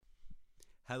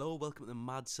Hello, welcome to the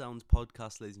Mad Sounds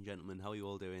podcast, ladies and gentlemen. How are you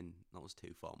all doing? That was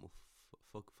too formal.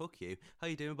 Fuck you. How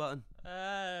you doing, Barton?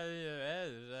 I'm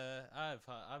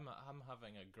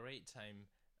having a great time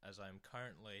as I'm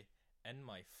currently in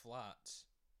my flat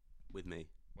With me.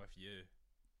 with you,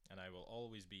 and I will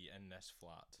always be in this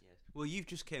flat. Yes. Well, you've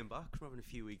just came back from having a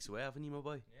few weeks away, haven't you, my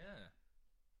boy?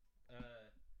 Yeah.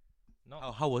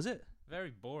 Not How was it? very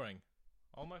boring.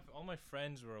 All my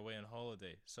friends were away on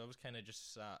holiday, so I was kind of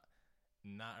just sat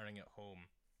nattering at home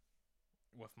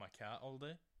with my cat all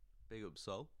day. Big up,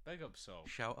 Sol. Big up, Sol.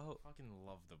 Shout out. Fucking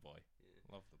love the boy.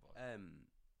 Yeah. Love the boy.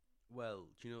 Well,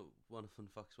 do you know one of the fun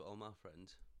facts about all my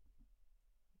friends?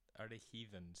 Are they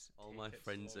heathens? All Take my it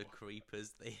friends slow. are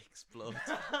creepers. They explode.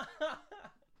 That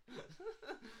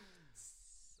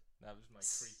was my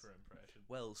creeper impression.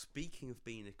 Well, speaking of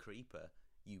being a creeper,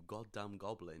 you goddamn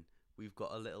goblin, we've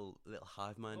got a little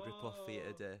hive mind rip-off for you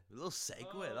today. A little segue,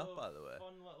 that, by the way.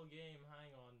 Fun little game.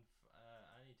 Hang on.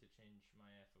 I need to change my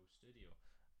FL Studio.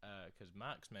 Because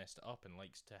Max messed it up and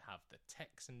likes to have the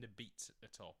ticks and the beats at the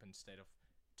top instead of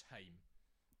time.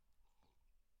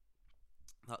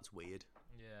 That's weird.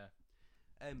 Yeah.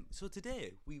 So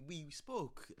today, we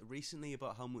spoke recently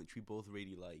about how much we both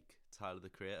really like Tyler, the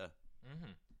Creator.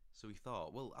 Mm-hmm. So we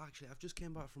thought, well, actually, I've just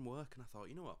came back from work and I thought,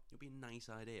 you know what, it would be a nice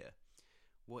idea.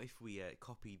 What if we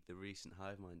copied the recent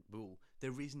Hive Mind? Well,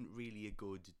 there isn't really a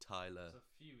good Tyler. It's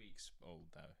a few weeks old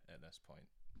now at this point.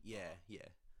 Yeah.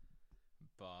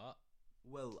 But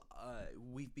Well,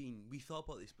 we thought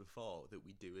about this before, that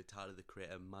we do a Tyler, the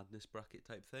Creator madness bracket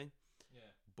type thing. yeah.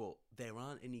 But there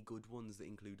aren't any good ones that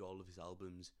include all of his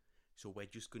albums. So we're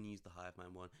just going to use the Hive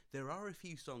Mind one. There are a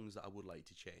few songs that I would like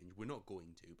to change. We're not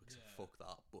going to, because fuck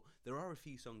that. But there are a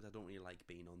few songs I don't really like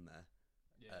being on there.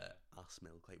 Yeah. Ass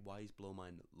Milk. Like, why is Blow My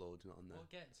Load not on there? We'll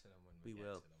get to them when we We get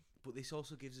will. to them. But this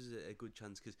also gives us a good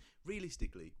chance, because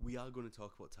realistically, we are going to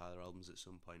talk about Tyler albums at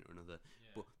some point or another.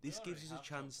 Yeah. But this We gives already us a have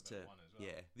chance talked to, about one as well.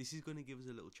 yeah, this is going to give us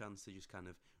a little chance to just kind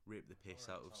of rip the piss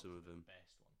Already out of talked some of about them. the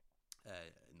best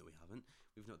one. No, we haven't.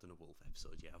 We've not done a Wolf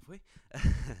episode yet, have we?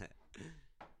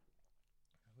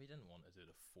 We didn't want to do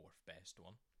the fourth best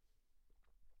one.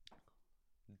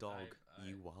 Dog, I-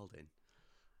 you wildin'.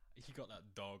 He got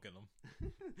that dog in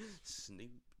him.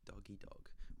 Snoop Doggy Dog.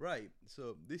 Right,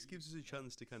 so this gives us a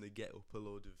chance to kind of get up a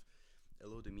load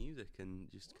of music and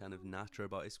just kind of natter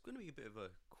about it. It's going to be a bit of a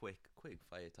quick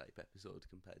fire type episode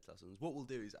compared to last ones. What we'll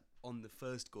do is, on the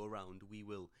first go round, we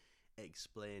will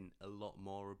explain a lot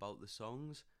more about the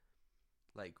songs.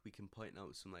 Like, we can point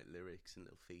out some like lyrics and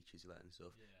little features like that and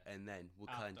stuff. Yeah. And then we'll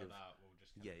After kind of that, we'll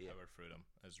just kind Yeah, of yeah. power through them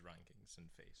as rankings and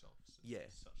face-offs. And Yeah.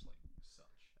 such.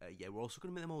 we're also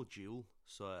going to make them all dual.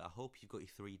 So I hope you've got your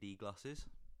 3D glasses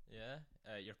Yeah,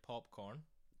 your popcorn.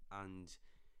 and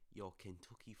your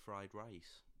Kentucky Fried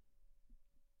Rice.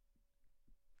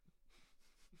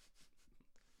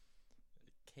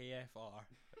 KFR.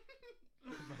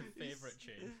 My favourite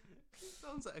chain.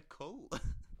 Sounds like a cult.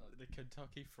 The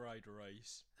Kentucky Fried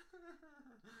Rice.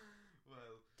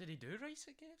 Well, Did he do rice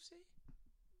at KFC?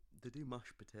 they do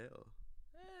mashed potato.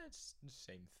 It's the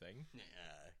same thing.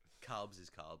 Yeah, carbs is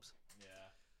carbs.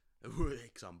 Yeah.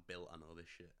 Because I'm built, I know this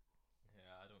shit. Yeah,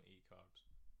 I don't eat carbs.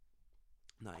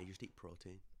 Nah, you just eat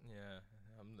protein. Yeah,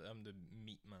 I'm the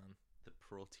meat man. The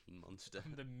protein monster.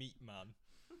 I'm the meat man.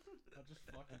 I just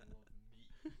fucking love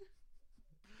meat.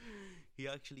 He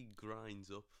actually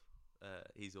grinds up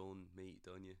his own meat,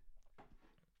 don't you?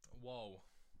 Whoa.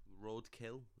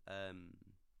 Roadkill,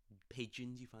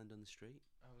 pigeons you find on the street.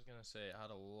 I was gonna say I had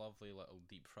a lovely little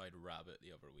deep fried rabbit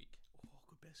the other week. Oh,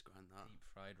 good best grind that. Deep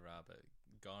fried rabbit,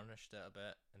 garnished it a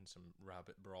bit in some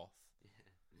rabbit broth.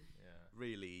 Yeah.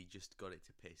 Really, he just got it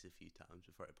to piss a few times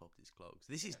before it popped its clogs.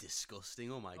 This is Yeah.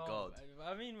 disgusting. Oh my god.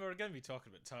 I mean, we're gonna be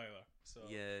talking about Tyler, so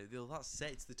Yeah, well, that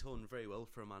sets the tone very well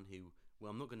for a man who. Well,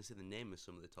 I'm not going to say the name of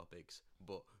some of the topics,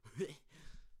 but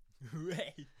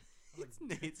Hooray! it's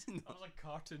That not. was a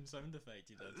cartoon sound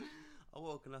effect you did. Oh,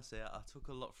 what can I say? I took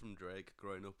a lot from Drake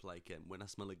growing up. Like, when I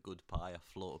smell a good pie, I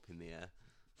float up in the air.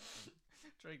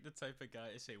 Drake, the type of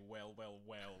guy to say "well"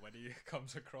 when he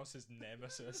comes across his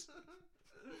nemesis.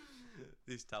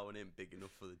 This town ain't big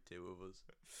enough for the two of us.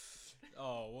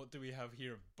 Oh, what do we have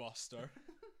here, Buster?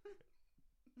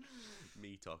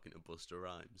 Me talking to Buster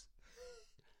Rhymes.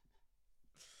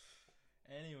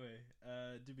 Anyway,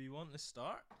 do we want to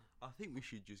start? I think we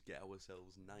should just get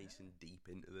ourselves nice and deep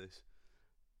into this.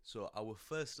 So our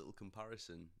first little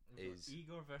comparison We've is got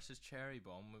Igor versus Cherry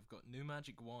Bomb. We've got New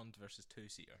Magic Wand versus Two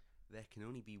Seater. there can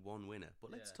only be one winner.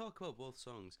 But let's Yeah. talk about both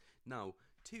songs. Now,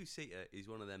 Two Seater is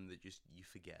one of them that just you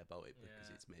forget about it because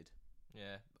Yeah. it's mid.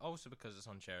 Yeah, also because it's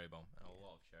on Cherry Bomb, and a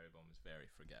lot of Cherry Bomb is very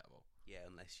forgettable. Yeah,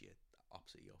 unless you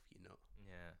absolutely off your nut.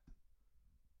 Yeah,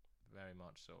 very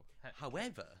much so.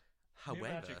 However, New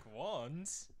Magic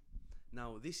Wands.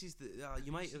 now this is the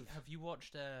you might have Have you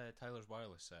watched Tyler's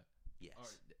Wireless set? yes. Or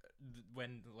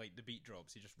when like the beat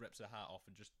drops, he just rips the hat off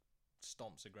and just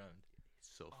stomps the ground.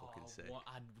 So fucking sick.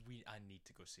 I need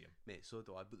to go see him. Mate, so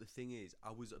do I. But the thing is,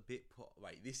 I was a bit put.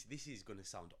 Right, this is gonna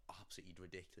sound absolutely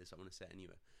ridiculous. I'm gonna say it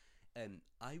anyway.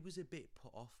 I was a bit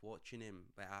put off watching him.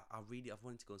 Like, I've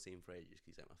wanted to go and see him for ages because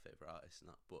he's like my favorite artist and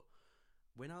that. But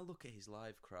when I look at his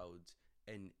live crowds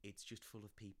and it's just full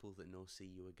of people that know "See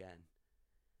You Again,"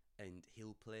 and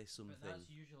he'll play something. But that's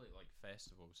usually like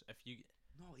festivals. If you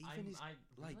no, even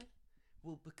like, really?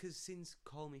 well, because since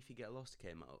 "Call Me If You Get Lost"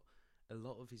 came out, a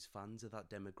lot of his fans are that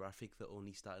demographic that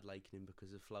only started liking him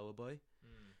because of Flower Boy.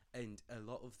 And a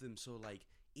lot of them, so like,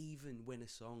 even when a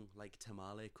song like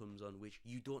Tamale comes on, which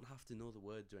you don't have to know the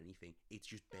words or anything, it's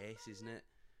just bass, isn't it?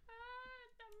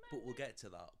 But we'll get to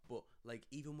that. But like,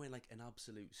 even when like an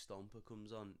absolute stomper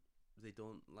comes on, they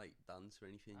don't like dance or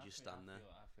anything, just stand there.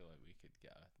 I feel like we could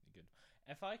get a good.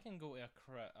 If I can go to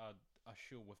a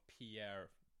show with Pierre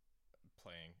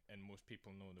playing and most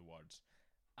people know the words,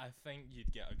 I think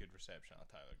you'd get a good reception at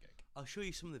a Tyler gig. I'll show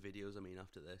you some of the videos. I mean,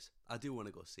 after this, I do want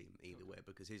to go see him either way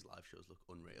because his live shows look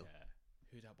unreal. Yeah,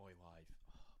 Who Dat Boy live.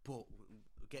 But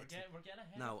We're getting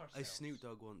ahead now, of ourselves. as Snoop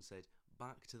Dogg once said,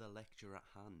 "Back to the lecture at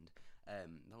hand."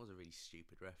 That was a really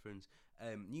stupid reference.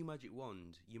 New Magic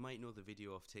Wand. You might know the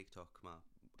video off TikTok, my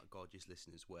gorgeous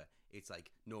listeners, where it's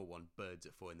like no one, birds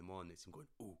at 4 a.m. It's him going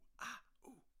ooh ah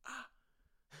ooh ah.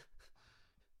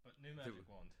 But New Magic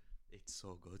Wand. It's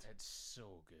so good. It's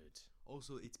so good.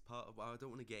 Also, it's part of. I don't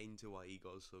want to get into why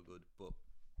Igor's so good, but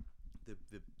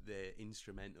the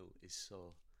instrumental is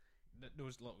so.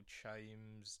 Those little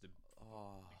chimes, the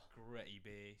gritty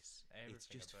bass, everything it's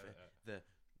just about it.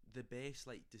 The bass,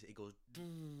 like it goes.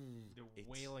 The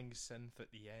wailing synth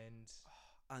at the end,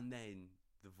 and then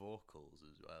the vocals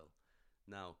as well.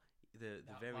 Now the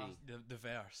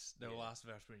verse, the last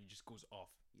verse when he just goes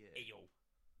off. Yeah. Ayo.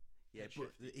 Yeah,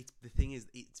 but the thing is,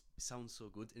 it sounds so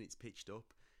good and it's pitched up,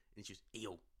 and it's just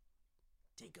ew.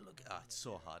 Take a look. It's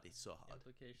so hard. It's so hard.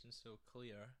 Implication so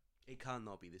clear. It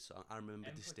cannot be this song. I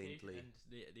remember distinctly. And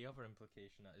the other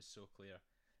implication that is so clear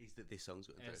is that this song's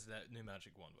going through. Is that New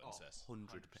Magic Wand wins this.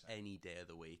 100% any day of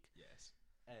the week. Yes.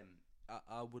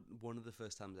 I would. One of the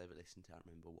first times I ever listened to it, I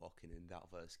remember walking in,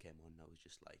 that verse came on, and I was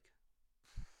just like,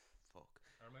 fuck.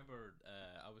 I remember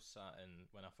I was sat in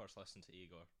when I first listened to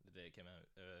Igor the day it came out.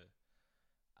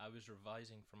 I was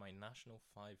revising for my National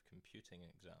 5 computing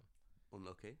exam.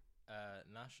 Unlucky.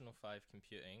 National 5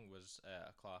 computing was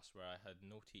a class where I had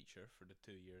no teacher for the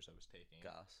 2 years I was taking.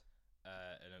 Gas.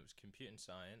 And it was computing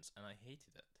science, and I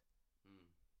hated it.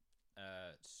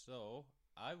 So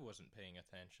I wasn't paying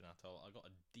attention at all. I got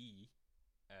a D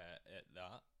at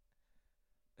that.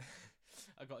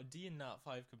 I got a D in Nat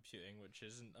 5 computing, which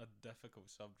isn't a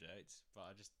difficult subject, but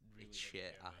I just really it's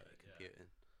shit. I hate computing.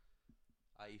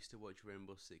 I used to watch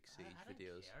Rainbow Six Siege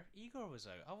videos. Care. Igor was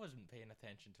out. I wasn't paying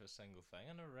attention to a single thing.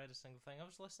 I never read a single thing. I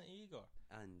was listening to Igor.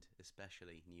 And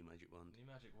especially New Magic Wand. New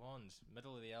Magic Wand,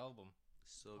 middle of the album.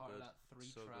 So Part good. Of that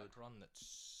 3-track run that's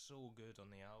so good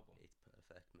on the album. It's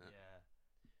perfect, man. Yeah.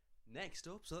 Next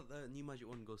up, so that the New Magic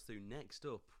Wand goes through. Next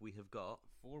up, we have got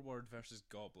Forward versus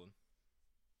Goblin.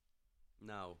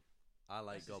 Now, I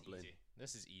like Goblin.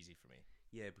 This is easy for me.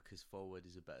 Yeah, because Forward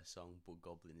is a better song, but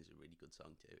Goblin is a really good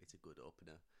song too. It's a good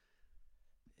opener.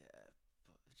 Yeah,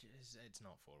 but it's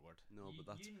not Forward. No, but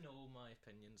that's... You know my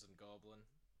opinions on Goblin.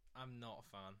 I'm not a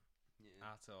fan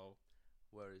at all.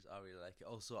 Whereas I really like it.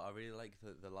 Also, I really like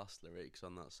the last lyrics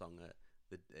on that song.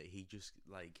 He just,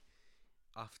 like,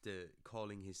 after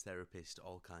calling his therapist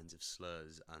all kinds of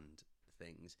slurs and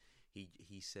things,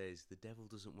 he says, "The devil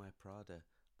doesn't wear Prada.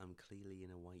 I'm clearly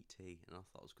in a white tee." And I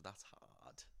thought, that's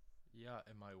hard. Yeah,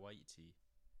 in my white tee.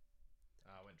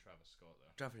 I went Travis Scott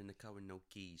there. Driving in a car with no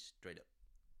keys, straight up.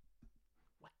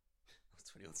 What? That's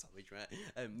 21 Savage, right?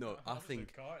 No, I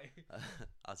think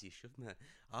as you should, mate.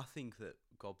 I think that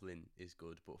Goblin is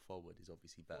good, but Forward is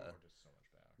obviously better. Forward is so much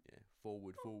better. Yeah,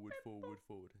 forward.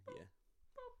 Yeah.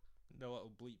 The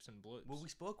little bleeps and bloops. Well, we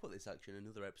spoke about this actually in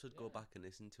another episode. Go back and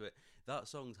listen to it. That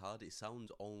song's hard. It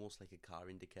sounds almost like a car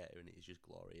indicator, and it is just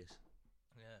glorious.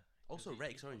 Yeah. Also,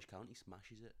 Rex Orange County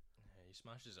smashes it. Yeah, he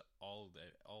smashes all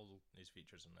his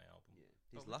features on the album.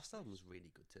 Yeah. His last album was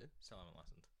really good too. Still haven't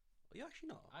listened. Are you actually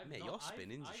not? Mate, your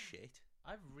spinning's shit.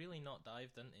 I've really not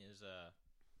dived into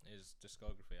his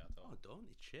discography at all. Oh, don't.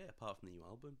 It's shit, apart from the new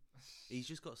album. He's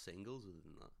just got singles other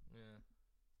than that. Yeah.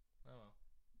 Oh well.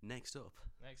 Next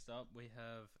up, we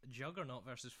have Juggernaut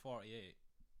versus 48.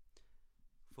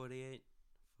 48,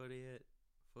 48,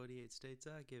 48 states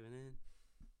are giving in.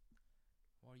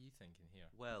 What are you thinking here?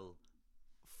 Well,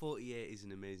 48 is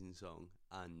an amazing song,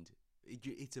 and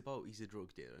it's about he's a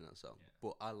drug dealer in that song. Yeah.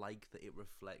 But I like that it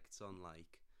reflects on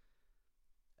like,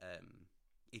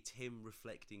 it's him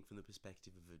reflecting from the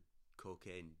perspective of a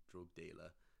cocaine drug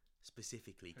dealer,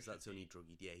 specifically because Pusha that's the only T. drug.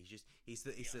 It's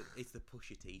the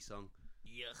Pusha T song.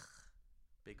 Yuck.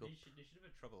 Big up. They should have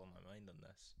had Trouble on My Mind on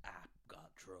this. I've got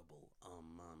trouble on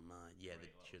my mind. Yeah, Great they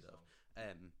little should have.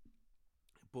 song.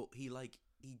 But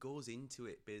he goes into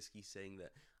it basically saying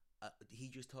that he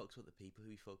just talks about the people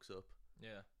who he fucks up,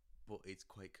 Yeah. but it's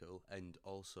quite cool, and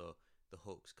also the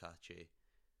hook's catchy,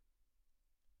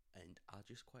 and I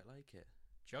just quite like it.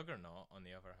 Juggernaut, on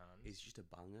the other hand, It's just a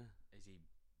banger. is a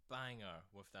banger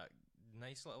with that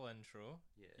nice little intro.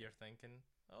 Yeah. You're thinking,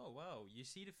 oh wow, you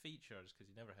see the features, because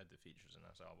you never had the features in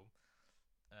this album.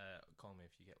 Call Me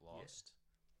If You Get Lost.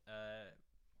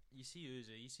 You see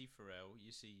Uzi, you see Pharrell,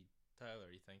 you see Tyler,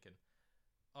 you're thinking,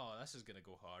 oh, this is going to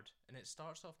go hard. And it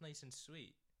starts off nice and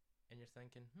sweet. And you're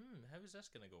thinking, how is this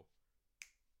going to go?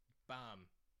 Bam.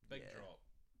 Big Yeah. drop.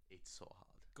 It's so hard.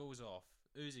 Goes off.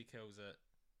 Uzi kills it.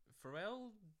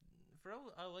 Pharrell,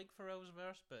 I like Pharrell's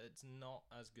verse, but it's not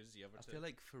as good as the other I two. feel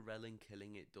like Pharrell and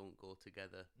Killing It don't go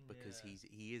together because Yeah.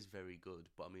 he is very good,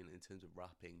 but I mean in terms of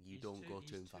rapping, you He's don't too- go he's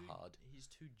to him for too- hard. He's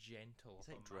too gentle. It's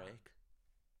of like a man. Drake.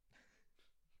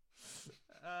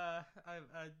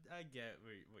 I get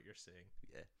what you're saying.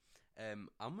 Yeah.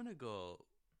 I'm gonna go.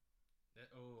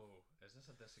 Oh, is this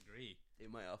a disagree? It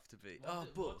might have to be.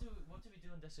 What But do we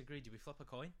do on disagree? Do we flip a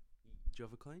coin? do you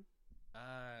have a coin?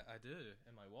 I do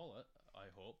in my wallet. I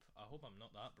hope I'm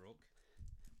not that broke.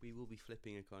 We will be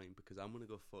flipping a coin because I'm gonna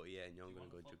go 48 and you're Do you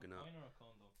gonna want go to flip a Juggernaut. coin or a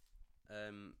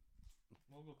condom?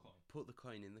 We'll go coin. Put the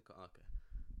coin in the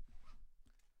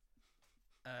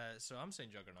okay. So I'm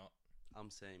saying Juggernaut. I'm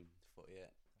saying 48,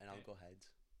 and I'll Okay. go heads.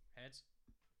 Heads.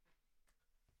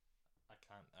 I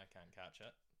can't catch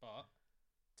it, but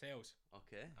tails.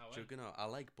 Okay. I win. Juggernaut. I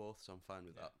like both, so I'm fine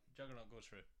with Yeah, that. Juggernaut goes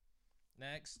through.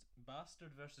 Next,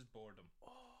 Bastard versus Boredom.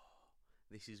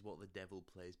 This is what the devil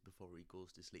plays before he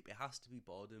goes to sleep. It has to be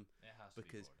boredom It has to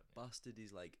because be Boredom. Bastard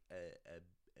is like a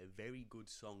very good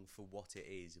song for what it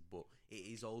is, but it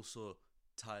is also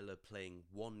Tyler playing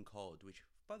one chord, which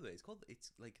by the way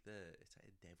it's like a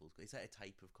devil's chord. It's like a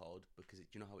type of chord because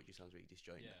you know how it just sounds really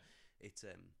disjointed. Yeah, It's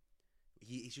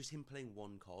it's just him playing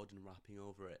one chord and rapping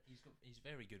over it. he's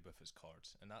very good with his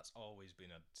chords, and that's always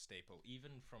been a staple,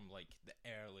 even from like the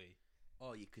early.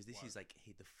 Oh yeah, because this Wow. is like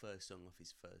the first song off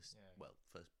his first Yeah.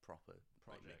 first proper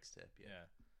like, Project. mixtape. Yeah,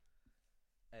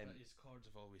 Yeah. but his chords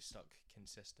have always stuck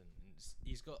consistent, and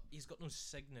he's got no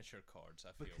signature chords.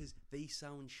 I feel Because they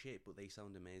sound shit, but they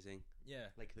sound amazing. yeah,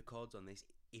 Like the chords on this,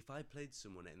 if I played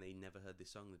someone and they never heard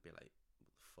this song, they'd be like,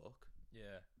 "What the fuck?"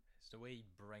 yeah. It's the way he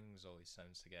brings all these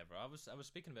sounds together. I was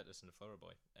speaking about this in the Flower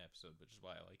Boy episode, which is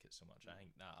why I like it so much. I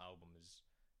think that album is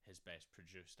his best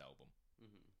produced album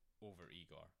Mm-hmm. over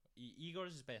Igor. Igor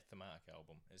is his best thematic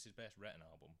album. It's his best written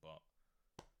album, but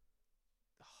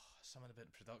something about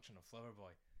the production of Flower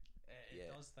Boy, it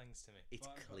Yeah. does things to me. It's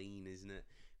clean, isn't it?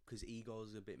 Because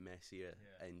Igor's a bit messier,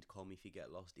 Yeah. and Call Me If You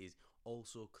Get Lost is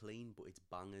also clean, but it's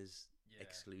bangers Yeah,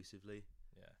 exclusively.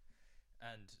 yeah.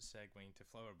 And segueing to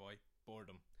Flower Boy,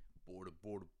 Boredom. Boredom,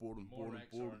 More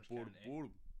Rex Orange County.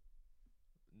 boredom.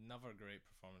 Another great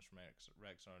performance from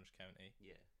Rex Orange County.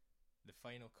 Yeah. The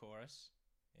final chorus,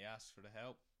 he asks for the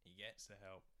help, he gets the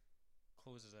help,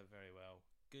 closes out very well.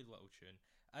 Good little tune.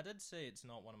 I did say it's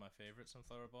not one of my favourites on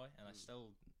Flower Boy, and I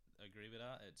still agree with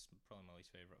that. It's probably my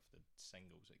least favourite of the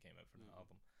singles that came out from the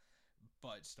album,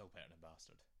 but it's still better than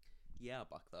Bastard. Yeah, I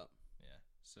back that. Yeah.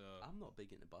 So I'm not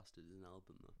big into Bastard as an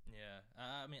album though. yeah,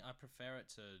 I mean I prefer it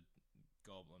to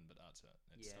Goblin, but that's it.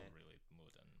 It's still Yeah. really low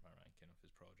down in my ranking of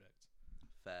his projects.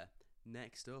 Fair.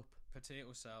 Next up,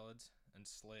 Potato Salad and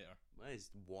Slater. there's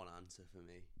one answer for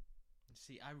me.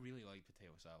 See, I really like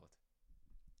Potato Salad.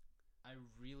 I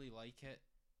really like it,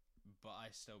 but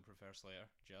I still prefer Slayer.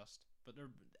 But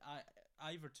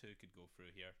either two could go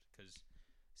through here because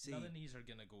See, none of these are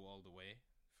gonna go all the way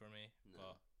for me. No.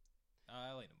 But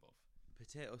I like them both.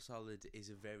 Potato Salad is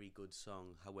a very good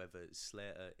song. However,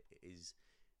 Slater is.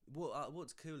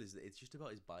 What's cool is that it's just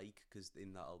about his bike because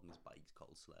in that album his bike's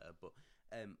called Slater. But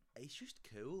it's just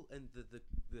cool, and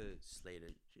the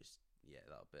Slater just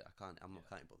that bit I'm not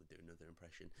can't bother doing another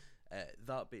impression.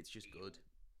 That bit's just good.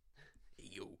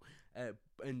 Yo.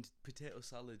 And Potato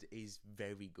Salad is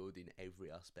very good in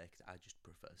every aspect. I just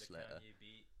prefer The Slater. Kanye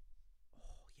beat.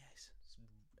 Oh yes.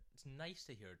 It's nice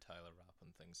to hear Tyler rap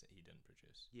on things that he didn't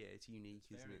produce. Yeah, it's unique,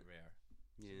 It's isn't very it? rare.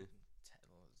 Yeah. It's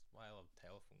why I love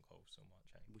Telephone Calls so much.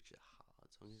 I think Which is a hard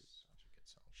song. it's such a good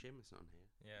song. Shameless on here.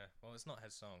 Yeah, well, it's not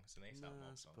his song. It's an ASAP No, I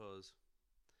Mob song. suppose.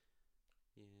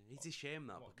 Yeah, it's a shame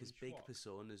that What, because Reach Big Walk?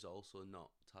 Persona's also not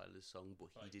Tyler's song, but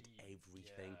he did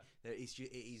everything. Yeah, There is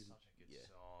it is such a good yeah.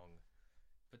 song.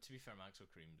 But to be fair, Maxwell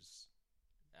Cream's.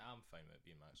 I'm fine with it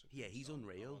being Maxwell Cream's Yeah, he's song.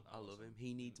 unreal. I love listen. him.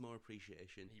 He needs more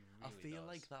appreciation. He I really feel does.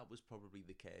 like that was probably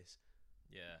the case.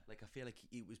 Yeah. Like I feel like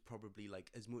it was probably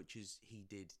like as much as he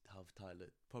did have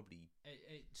Tyler, probably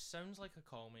It sounds like a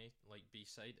Call Me, like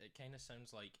B-side. It kind of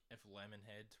sounds like if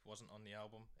Lemonhead wasn't on the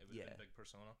album, it would have Yeah. been Big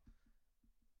Persona.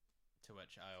 To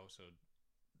which I also...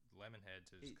 Lemonhead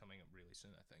is coming up really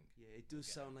soon, I think. yeah. It We'll does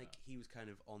get sound into like that. he was kind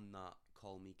of on that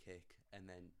Call Me kick, and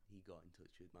then he got in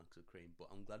touch with Maxwell Cream.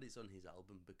 But I'm glad it's on his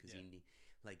album because Yeah.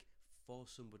 like for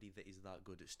somebody that is that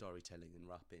good at storytelling and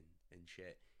rapping and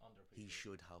shit, he Underappreciated.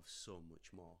 should have so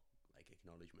much more like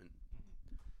acknowledgement.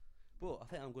 Mhm. But I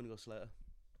think I'm going to go Slayer.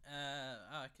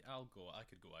 I'll go. I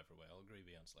could go either way. I'll agree with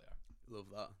you on Slayer. Love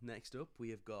that. Next up,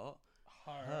 we have got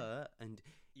Her, Her and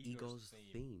Igor's Igor's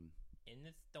theme. in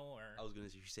the store. I was going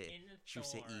to say in the she would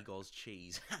say store. Igor's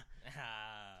cheese.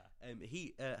 Ah. Her In the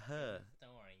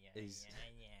store, yeah, is-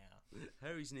 yeah.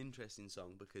 Her is an interesting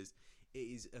song because it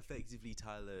is effectively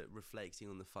Tyler reflecting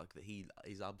on the fact that he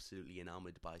is absolutely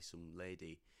enamored by some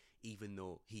lady, even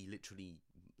though he literally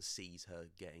sees her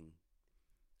getting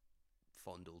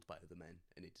fondled by other men,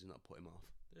 and it does not put him off.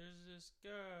 There's this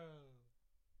girl.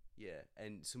 Yeah,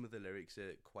 and some of the lyrics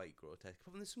are quite grotesque.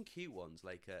 But there's some cute ones,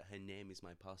 like "Her name is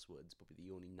my password" is probably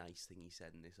the only nice thing he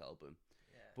said in this album.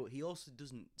 Yeah. But he also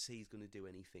doesn't say he's going to do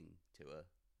anything to her,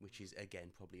 which is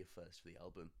again probably a first for the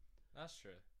album. That's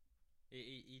true.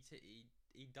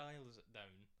 He dials it down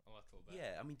a little bit.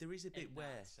 Yeah, I mean there is a bit in where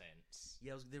that sense.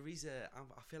 yeah, there is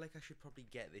I feel like I should probably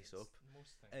get this up.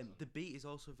 Most things. The beat is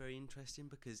also very interesting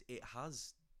because it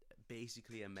has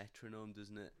basically a metronome,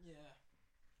 doesn't it? Yeah.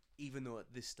 Even though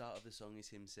at the start of the song is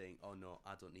him saying, "Oh no,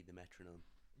 I don't need the metronome."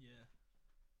 Yeah.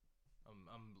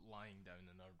 I'm lying down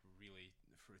in a really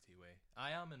fruity way.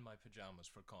 I am in my pajamas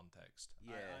for context.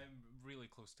 Yeah. I'm really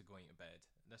close to going to bed.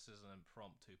 This is an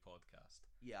impromptu podcast.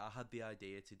 Yeah, I had the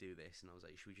idea to do this, and I was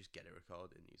like, "Should we just get it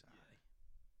recorded?" And he's like, Yeah.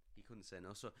 "Aye." He couldn't say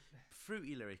no. So,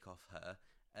 fruity lyric off Her.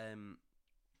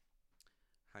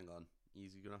 Hang on, you're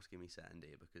gonna have to give me certain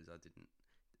day because I didn't.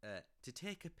 To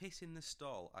take a piss in the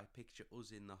stall, I picture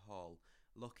us in the hall,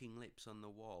 locking lips on the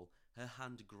wall, her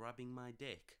hand grabbing my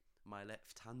dick, my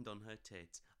left hand on her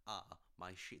tits. Ah,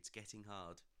 my shit's getting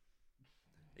hard.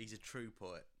 He's a true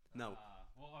poet. No,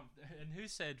 And who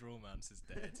said romance is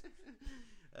dead?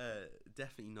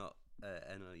 definitely not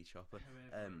NLE Chopper.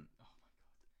 However, Um, oh my god.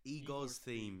 Igor's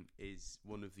theme is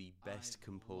one of the best I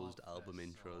composed love album this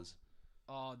intros. song.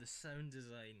 Oh, the sound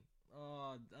design.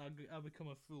 Oh, I become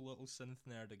a full little synth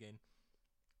nerd again.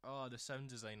 Oh, the sound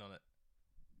design on it.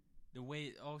 The way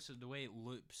it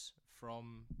loops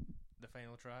from the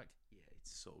final track. Yeah,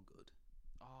 it's so good.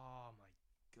 Oh my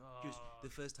god. Just the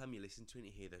first time you listen to it,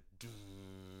 you hear the.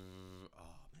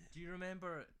 Oh man. Do you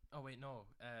remember? Oh wait, no.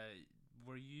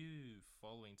 Were you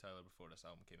following Tyler before this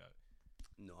album came out?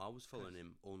 No, I was following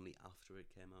him only after it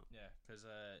came out. Yeah, because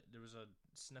there was a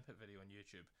snippet video on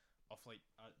YouTube of like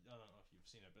I don't know if you've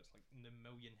seen it, but it's like the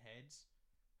million heads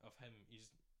of him.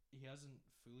 He hasn't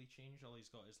fully changed. All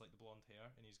he's got is like the blonde hair,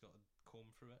 and he's got a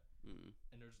comb through it. Mm.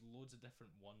 And there's loads of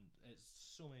different It's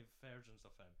so many versions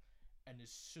of him. And as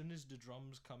soon as the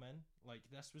drums come in, like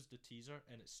this was the teaser,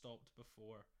 and it stopped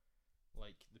before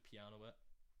like the piano bit.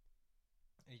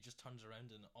 And he just turns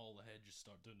around, and all the heads just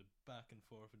start doing the back and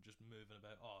forth and just moving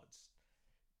about. Oh,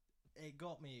 it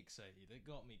got me excited. It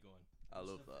got me going. I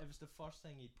love that. It was the first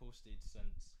thing he'd posted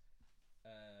since.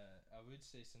 I would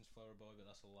say since Flower Boy, but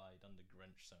that's a lie. Done the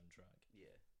Grinch soundtrack,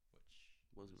 Yeah, which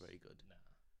wasn't very good. Nah.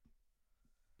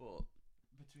 But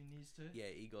Between these two.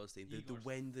 yeah, Igor's theme. The Igor's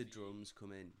when the theme. drums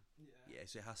come in. Yeah. Yeah,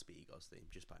 so it has to be Igor's theme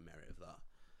just by merit of that.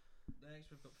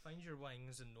 Next, we've got Find Your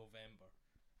Wings in November.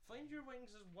 Find Your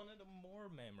Wings is one of the more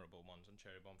memorable ones on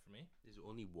Cherry Bomb for me. There's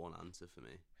only one answer for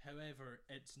me. However,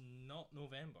 it's not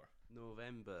November.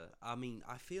 November. I mean,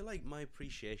 I feel like my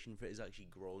appreciation for it has actually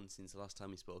grown since the last time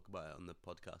we spoke about it on the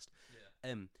podcast.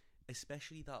 Yeah.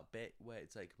 Especially that bit where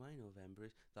it's like my November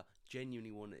is that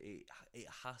genuinely one. It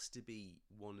has to be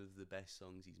one of the best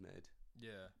songs he's made.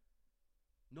 Yeah.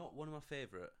 Not one of my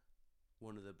favorite.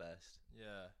 One of the best.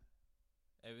 Yeah.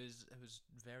 It was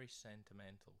very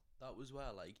sentimental. That was why I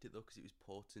liked it though, because it was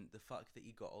potent. The fact that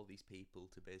you got all these people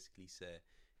to basically say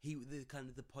the kind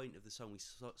of the point of the song. We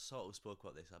sort of spoke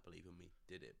about this, I believe, when we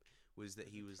did it, was that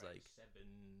he was like,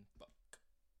 $7.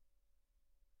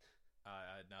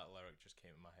 That lyric just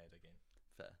came in my head again.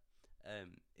 fair.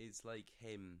 It's like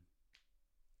him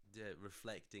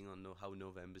reflecting on how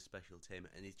November's special to him,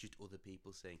 and it's just other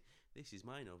people saying, "This is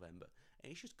my November,"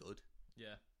 and it's just good.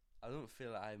 Yeah. I don't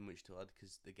feel like I have much to add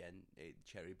because again,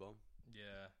 Cherry Bomb.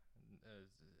 Yeah.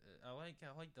 I like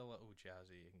the little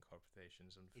jazzy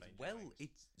incorporations and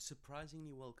It's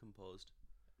surprisingly well composed.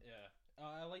 Yeah.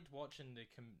 I liked watching the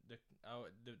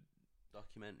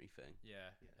Documentary thing.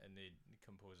 Yeah, and they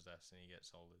compose this, and he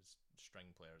gets all his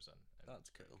string players in. And That's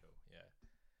it's pretty cool. Yeah,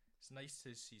 it's nice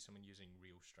to see someone using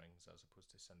real strings as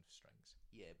opposed to synth strings.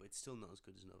 Yeah, but it's still not as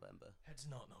good as November. It's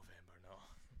not November, no.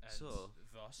 And So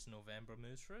thus November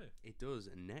moves through. it does.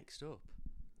 And next up,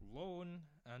 Lone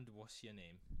and What's Your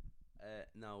Name?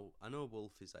 now I know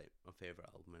Wolf is like my favorite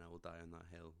album, and I Will Die on That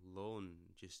Hill.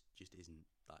 Lone just isn't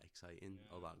that exciting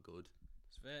or that good.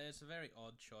 It's a very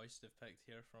odd choice they've picked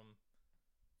here from,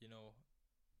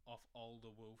 off all the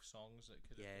Wolf songs that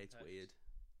could have been It's picked. weird.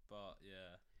 But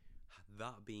yeah.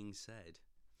 That being said,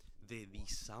 the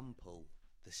sample,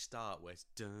 the start where it's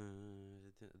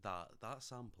dun, dun, that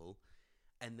sample,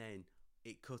 and then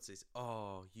it cuts. It's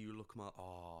you look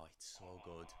it's so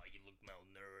good. Oh, you look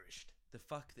malnourished. The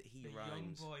fact that he The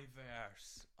rhymes, Young Boy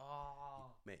verse.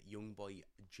 mate, Young Boy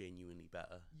genuinely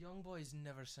better. Young Boy's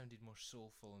never sounded more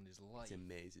soulful in his life. It's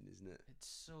amazing, isn't it? It's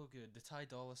so good. The Ty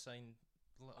Dolla $ign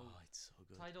little. It's so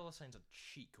good. Ty Dolla $ign's a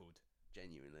cheat code.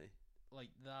 Genuinely.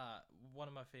 Like that. One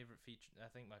of my favorite feature. I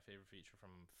think my favorite feature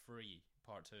from Free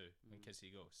Part 2 and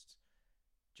Kissy Ghosts.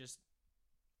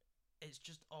 It's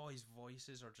just all his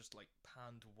voices are just like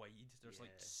panned wide. There's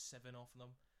like 7 of them.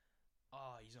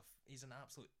 He's an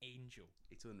absolute angel.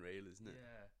 It's unreal, isn't it?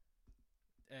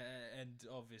 Yeah. And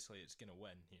obviously it's gonna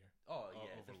win here. The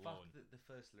over fact Lone. that the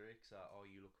first lyrics are "Oh,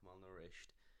 you look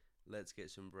malnourished. Let's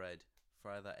get some bread,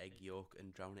 fry that egg yolk,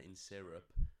 and drown it in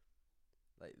syrup."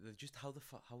 Like, just how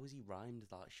has he rhymed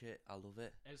that shit? I love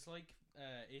it. It's like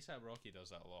A$AP Rocky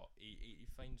does that a lot. He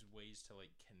finds ways to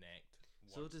like connect.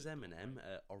 So does Eminem.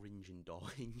 Orange and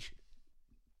Orange.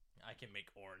 I can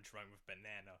make orange rhyme with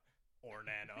banana or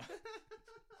nana.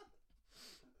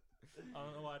 I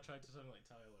don't know why I tried to sound like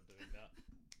Tyler doing that.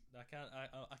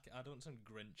 I don't sound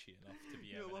grinchy enough to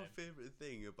be Eminem. My favourite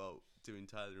thing about doing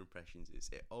Tyler impressions is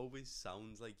it always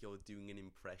sounds like you're doing an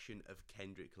impression of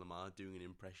Kendrick Lamar doing an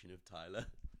impression of Tyler.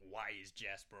 Why is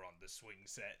Jasper on the swing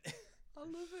set? I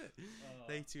love it.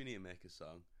 They two need to make a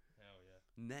song. Hell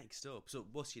yeah. Next up, so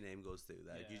What's Your Name goes through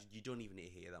there. Yeah. You don't even need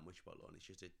to hear that much about Lone. It's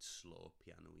just a slow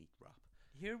piano-y rap.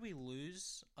 Here we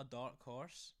lose a dark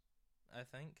horse, I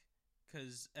think,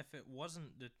 because if it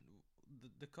wasn't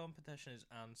the competition is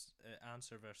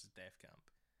Answer versus Def Camp.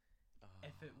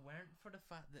 If it weren't for the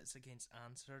fact that it's against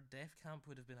Answer, Def Camp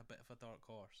would have been a bit of a dark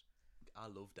horse. I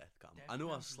love Death Camp. Def I know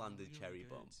I Camp's slandered really Cherry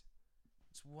good. Bomb.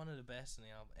 It's one of the best in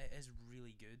the album. It is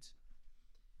really good.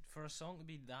 For a song to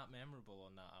be that memorable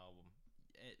on that album,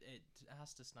 it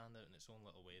has to stand out in its own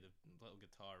little way. The little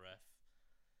guitar riff.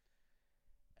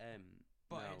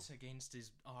 But now, it's against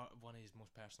one of his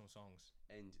most personal songs.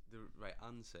 and the right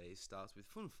answer starts with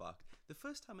fun fact. The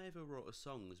first time I ever wrote a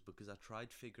song was because I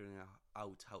tried figuring out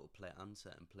how to play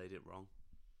Answer and played it wrong.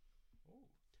 Oh.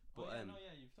 But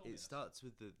you've told me it this. starts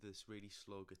with this really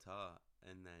slow guitar,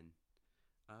 and then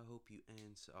I hope you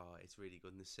answer. Oh, it's really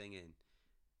good. And the singing,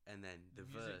 and then the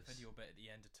music verse. video bit at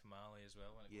the end of Tamale as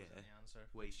well when it goes in the Answer.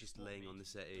 Where he's which is just what laying on the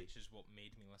settee. Which is what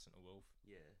made me listen to Wolf.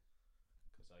 Yeah.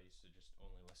 Because I used to just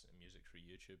only listen to music through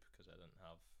YouTube because I didn't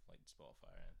have like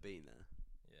Spotify or anything. Being there.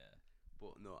 Yeah.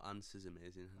 But no, Answer's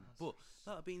amazing. Answer's But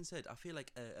that being said, I feel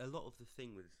like a lot of the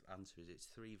thing with Answer is it's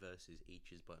 3 verses.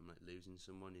 Each is about him like losing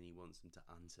someone, and he wants them to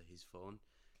answer his phone.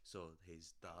 So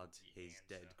his dad, his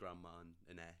dead grandma, and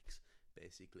an ex,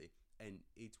 basically. And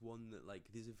it's one that, like,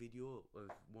 there's a video of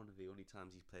one of the only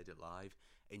times he's played it live,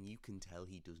 and you can tell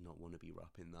he does not want to be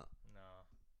rapping that. No,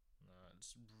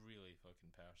 it's really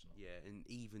fucking personal. Yeah, and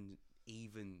even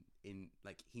in,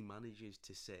 like, he manages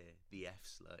to say the F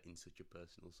slur in such a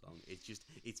personal song.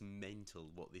 It's mental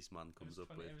what this man comes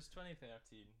up with. It was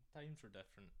 2013. Times were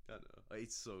different. I know.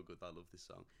 It's so good. I love this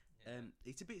song. Yeah.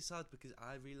 It's a bit sad because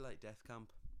I really like Death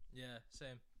Camp. Yeah,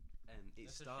 same. It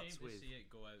It's starts a shame with to see it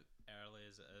go out early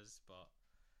as it is, but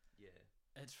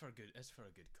it's for a good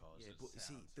cause. Yeah, It's but the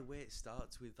see, Answer. the way it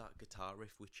starts with that guitar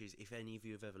riff, which is, if any of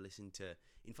you have ever listened to,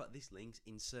 in fact, this link's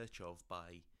In Search Of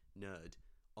by Nerd,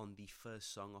 on the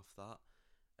first song off that,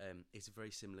 it's a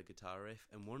very similar guitar riff,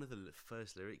 and one of the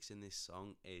first lyrics in this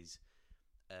song is,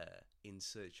 In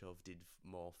search of did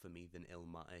more for me than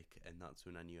Illmatic, and that's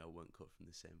when I knew I weren't cut from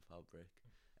the same fabric.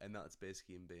 And that's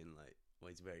basically him being like, well,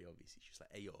 it's very obvious, he's just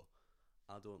like, hey yo,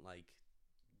 I don't like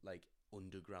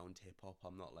underground hip-hop,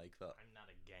 I'm not like that. I'm not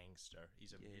a gangster.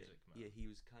 He's a music man. Yeah, he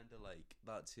was kind of like,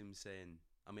 that's him saying,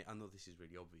 I mean, I know this is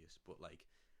really obvious, but like,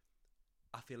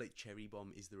 I feel like Cherry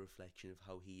Bomb is the reflection of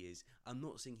how he is. I'm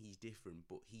not saying he's different,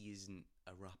 but he isn't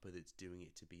a rapper that's doing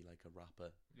it to be like a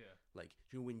rapper. Yeah. Like,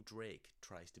 you know, when Drake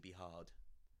tries to be hard,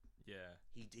 Yeah.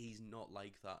 he's not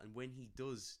like that. And when he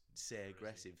does say Or is he?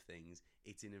 aggressive things,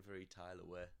 it's in a very Tyler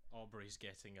way. Aubrey's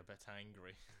getting a bit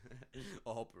angry.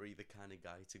 Aubrey, the kind of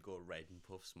guy to go red and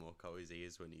puff smoke out his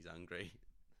ears when he's angry.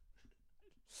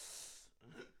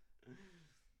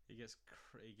 He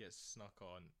gets snuck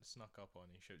up on.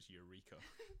 He shouts Eureka.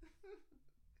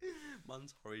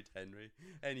 Man's Horrid Henry.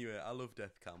 Anyway, I love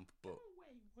Death Camp, but Go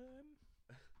away, worm.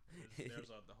 There's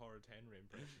the Horrid Henry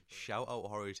impression. shout out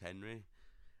Horrid Henry.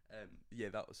 Yeah,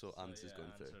 that was so answers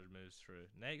going through, Answer moves through.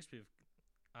 Next we've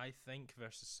I Think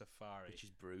versus Safari. which is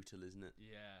brutal, isn't it?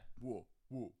 Yeah. Whoa,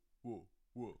 whoa, whoa,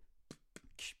 whoa.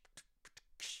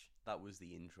 That was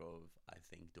the intro of I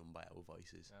Think done by our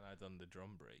voices. And I done the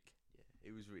drum break. Yeah,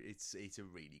 it was. It's a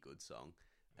really good song.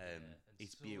 And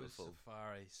It's so is beautiful.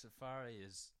 Safari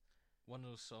is one of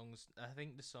those songs. I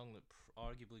think the song that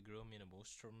arguably grew me the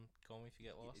most from Call Me If You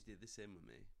Get Lost. It did the same with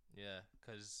me. Yeah,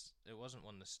 because it wasn't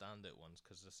one of the standout ones.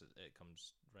 Because it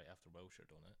comes right after Wilshire,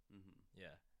 don't it? Mm-hmm.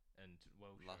 Yeah, and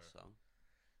Wilshire. Last song.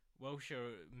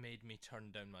 Wilshire made me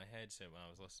turn down my headset when I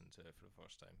was listening to it for the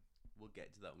first time. We'll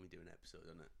get to that when we do an episode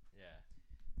on it. Yeah.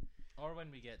 Or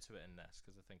when we get to it in this,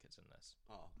 because I think it's in this.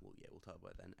 Oh, well, yeah, we'll talk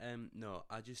about it then. No,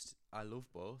 I love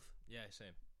both, Yeah,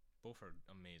 same. Both are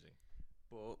amazing.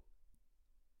 but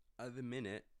at the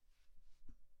minute,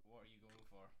 What are you going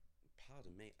for?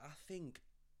 pardon me, I think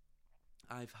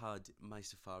I've had my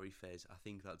Safari phase. I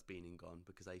think that's been and gone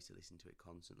because I used to listen to it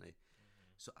constantly.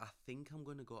 Mm-hmm. So I think I'm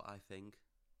going to go I Think.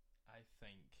 I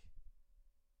think.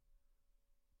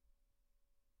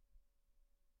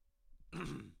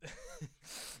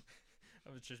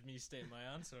 That was just me stating my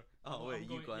answer. Oh, wait,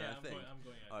 you got yeah, I Think? I'm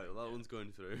going. Alright, well, that one's going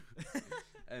through.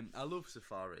 I love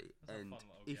Safari, That's a and fun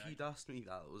little if gag. you'd asked me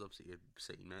that, it was obviously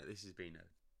obscene, mate. This has been a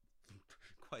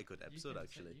quite a good episode,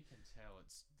 actually. You can tell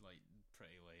it's like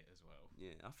pretty late as well.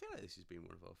 Yeah, I feel like this has been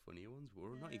one of our funnier ones.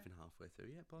 We're not Yeah. even halfway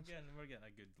through yet, boss. We're getting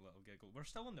a good little giggle. We're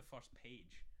still on the first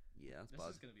page. Yeah, that's This bad.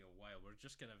 is going to be a while. We're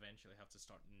just going to eventually have to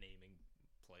start naming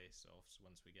place-offs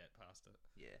once we get past it.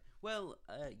 Yeah. Well,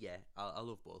 yeah, I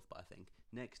love both, but I think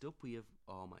next up we have.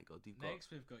 Oh my god, we've got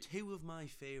Next, we've got two of my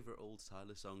favourite old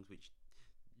Tyler songs, which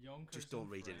Yonkers. just don't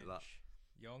and read into that. French.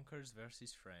 Yonkers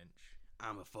versus French.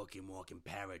 I'm a fucking walking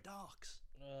paradox.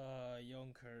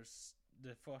 Yonkers.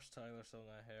 The first Tyler song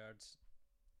I heard.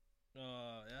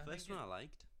 Yeah. First one I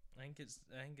liked. I think it's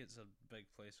a big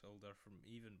placeholder from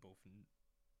even both.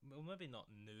 Well, maybe not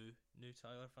new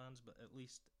Tyler fans, but at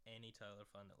least any Tyler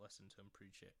fan that listened to him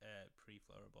pre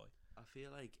Flower Boy. I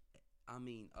feel like, I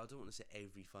mean, I don't want to say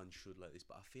every fan should like this,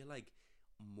 but I feel like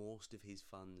most of his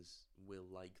fans will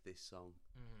like this song.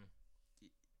 Mm-hmm.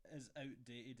 As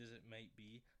outdated as it might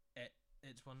be,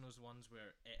 it's one of those ones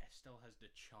where it still has the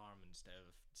charm instead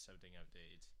of sounding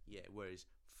outdated. Yeah, whereas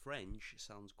French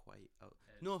sounds quite.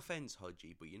 No offense,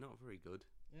 Hodgie, but you're not very good.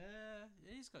 Yeah,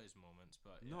 he's got his moments,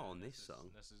 but Not on this song.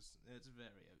 It's very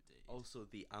outdated. Also,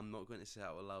 I'm not going to say it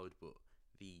out loud, but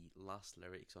the last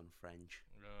lyrics on French.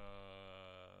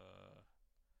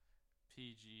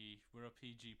 PG. We're a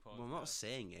PG podcast. Well, I'm not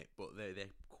saying it, but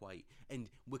they're quite. And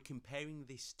we're comparing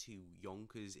this to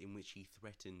Yonkers, in which he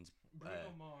threatened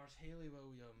Bruno Mars, Hayley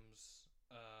Williams,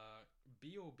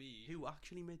 B.O.B. who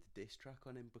actually made the diss track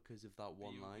on him because of that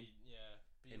one B.O.B., line.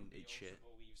 Yeah, And B.O.B. it's also shit.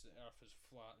 believes the Earth is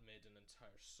flat and made an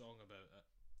entire song about it.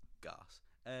 Gas.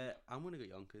 I'm gonna go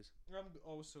Yonkers. I'm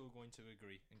also going to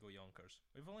agree and go Yonkers.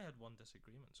 We've only had one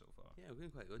disagreement so far. Yeah, we're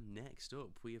going quite good. Next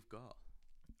up, we have got.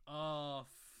 Oh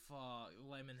fuck!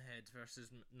 Lemonhead versus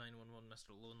 911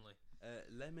 Mr. Lonely.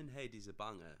 Lemonhead is a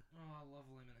banger. Oh, I love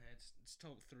Lemonhead. It's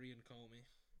top 3 and Call Me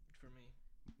for me.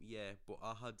 Yeah, but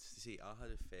I had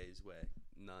a phase where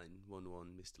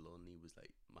 911 Mr. Lonely was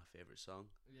like my favourite song.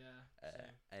 Yeah.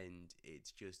 And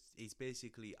it's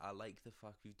basically, I like the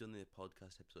fact, we've done the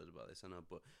podcast episode about this, I know,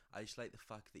 but I just like the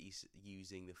fact that he's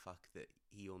using the fact that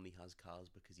he only has cars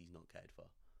because he's not cared for.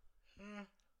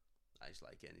 I just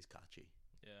like it, and it's catchy.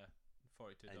 Yeah.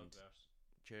 42 And- Dog Verse.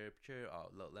 Chirp, chirp, oh,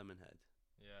 look, Lemonhead.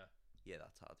 Yeah. Yeah,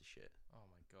 that's hard as shit. Oh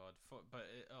my god.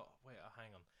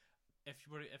 Hang on. If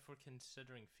we're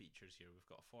considering features here, we've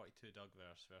got a 42 Doug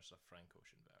verse versus a Frank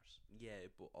Ocean verse. Yeah,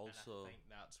 but And also, I think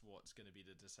that's what's going to be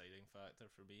the deciding factor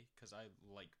for me, because I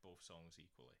like both songs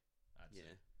equally. I'd say.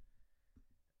 yeah.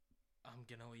 I'm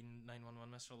gonna lean 911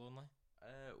 Mr. Lonely.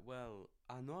 Well,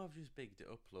 I know I've just bigged it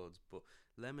up loads, but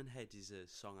Lemonhead is a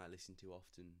song I listen to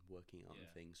often working out and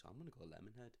Yeah. things, so I'm gonna go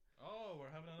Lemonhead. Oh, we're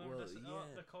having another. Well, Oh,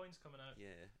 yeah. the coin's coming out.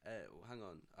 Yeah. Hang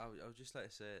on. I would just like to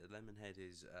say Lemonhead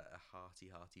is a hearty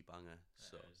banger.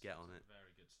 So It is. get on It's it. a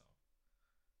very good song.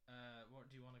 What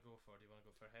do you want to go for? Do you want to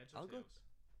go for heads or I'll go- tails?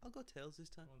 I'll go tails this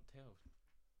time. Oh, tails.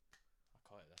 I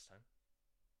caught it this time.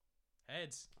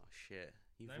 Heads. Oh shit!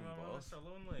 You've Nine won Mama both. Mr.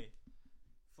 Lonely.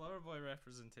 Flower Boy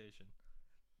representation.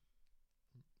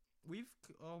 We've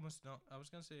almost knocked. I was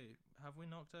gonna say, have we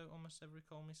knocked out almost every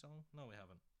Call Me song? No, we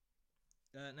haven't.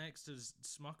 Next is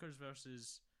Smuckers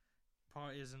versus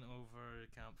Party Isn't Over,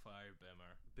 Campfire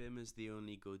Bimmer Bimmer's the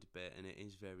only good bit, and it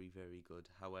is very good.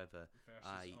 However,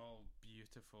 versus all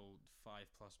beautiful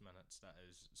 5+ minutes that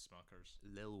is Smuckers.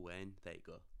 Lil Wayne, there you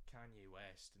go. Kanye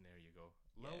West, and there you go.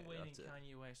 Yeah, Lil Wayne and that's it.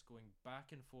 Kanye West going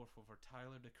back and forth over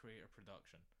Tyler the Creator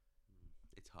production.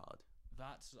 It's hard.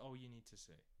 That's all you need to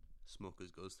say.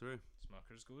 Smokers goes through.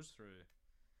 Smuckers goes through.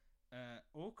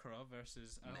 Okra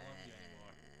versus I Don't Love You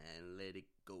Anymore. Man, let it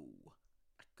go.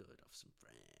 I could have some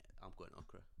friends. I'm going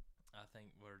Okra. I think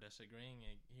we're disagreeing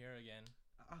here again.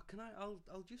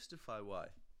 I'll justify why.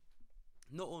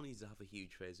 Not only does it have a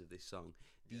huge phase of this song,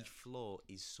 the Yeah. flow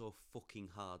is so fucking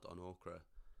hard on Okra.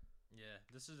 Yeah,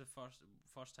 this is the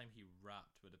first time he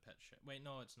rapped with a pitch shift. Wait,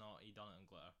 no, it's not. He done it in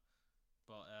Glitter.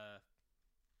 But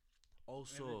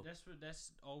Also,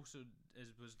 this also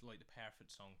was like the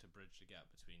perfect song to bridge the gap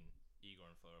between Igor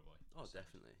and Flower Boy. oh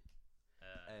definitely.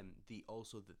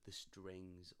 The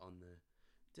strings on the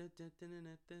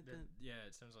Yeah,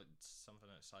 it sounds like something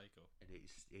out of Psycho. and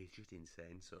it's just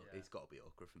insane. So Yeah. it's got to be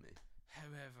Okra for me.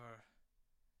 However,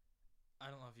 I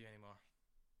Don't Love You Anymore.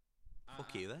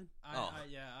 Fuck you then. I love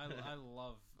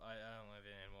I Don't Love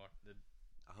You Anymore.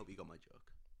 I hope you got my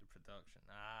joke. The production.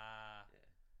 Yeah.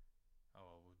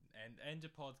 Oh, end the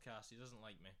podcast. He doesn't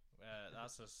like me.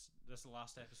 This is the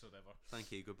last episode ever.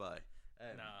 Thank you. Goodbye.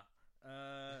 Nah.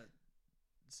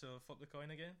 So flip the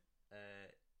coin again.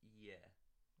 Yeah,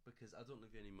 because I Don't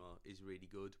Love You Anymore is really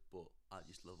good, but I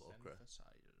just love Okra.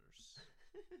 Synthesizers.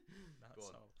 That's Go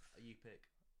on. all. You pick.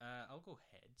 I'll go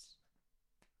heads.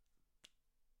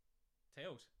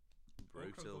 Tails.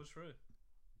 Okra Brutal. goes through.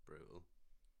 Brutal.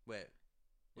 Wait,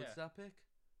 what's Yeah. that pick?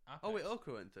 I Oh wait, picked.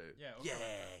 Okra went through. Yeah, Okra went through.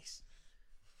 Yes.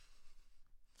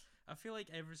 I feel like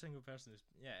every single person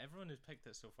everyone who's picked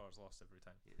it so far has lost every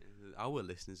time. Yeah, our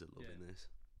listeners are loving this.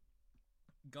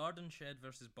 Garden Shed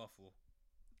versus Buffalo.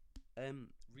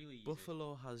 Really easy.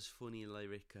 Buffalo has funny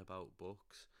lyric about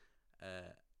books.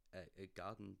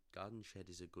 Garden Shed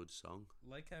is a good song.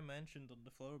 Like I mentioned on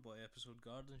the Flower Boy episode,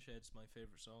 Garden Shed's my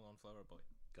favourite song on Flower Boy.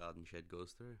 Garden Shed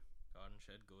goes through. Garden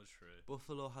Shed goes through.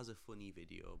 Buffalo has a funny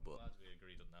video, but Glad we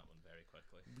agreed on that one very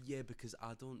quickly. yeah, because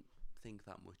I don't think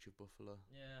that much of Buffalo.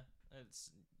 Yeah,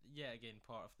 it's yet again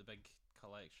part of the big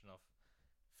collection of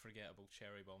forgettable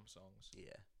cherry bomb songs.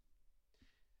 Yeah.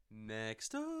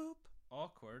 Next up,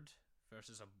 Awkward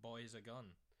versus A Boy's a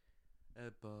Gun. A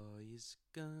Boy's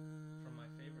Gone. From my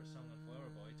favourite song on Flower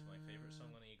Boy to my favourite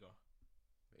song on Igor.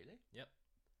 Really?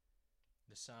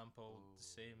 The sample, Oh. the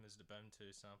same as the Bound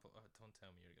to sample. Oh, don't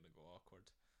tell me you're gonna go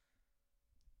Awkward.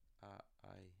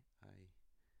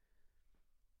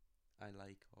 I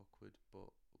like Awkward, but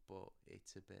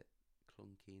it's a bit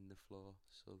clunky in the floor,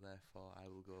 so therefore I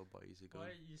will go Boys Are Gone.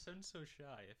 Why you sound so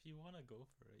shy? If you wanna go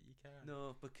for it, you can.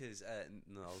 No, because I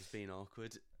was being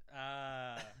awkward.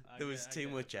 I There was get- I too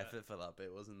get much it. effort for that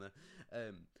bit, wasn't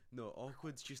there? No,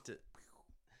 Awkward's just a.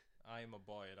 I am a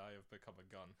boy and I have become a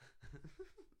gun.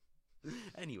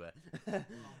 Anyway,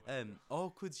 my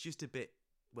Awkward's just a bit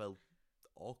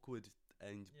awkward,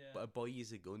 and Yeah. but A Boy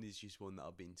Is a Gun is just one that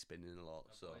I've been spinning a lot,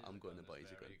 A so Boy's I'm a going to Gun Boy is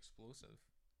Is a Gun. very explosive.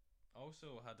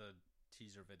 Also had a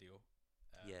teaser video.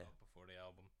 Yeah. Up before the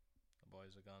album, A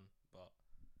Boy's a Gun, but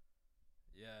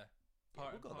yeah,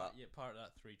 Yeah, we'll go that. part of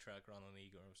that 3-track run on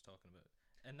Igor I was talking about,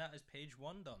 and that is page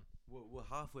 1 done. We're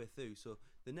halfway through, so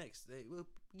the next, well,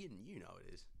 you know how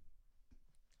it is.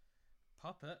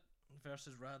 Puppet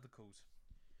versus Radicals.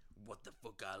 What the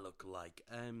fuck I look like?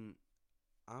 I'm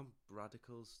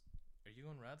Radicals. Are you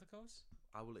on Radicals?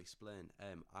 I will explain.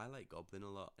 I like Goblin a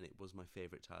lot, and it was my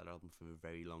favourite Tyler album for a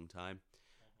very long time.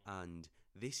 And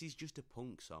this is just a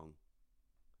punk song,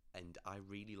 and I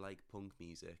really like punk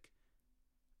music.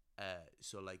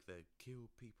 So like the kill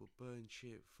people, burn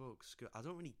shit, fuck, I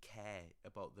don't really care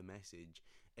about the message.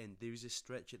 And there's a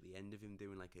stretch at the end of him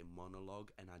doing like a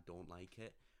monologue, and I don't like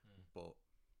it.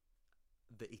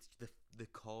 But it's the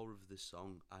core of the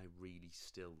song I really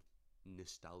still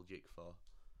nostalgic for.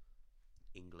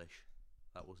 English.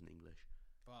 That wasn't English.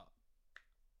 But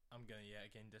I'm gonna yet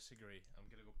again disagree. I'm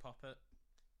gonna go Puppet.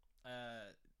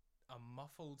 A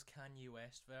muffled Kanye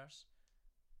West verse.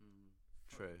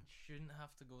 True. Shouldn't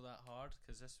have to go that hard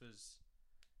because this was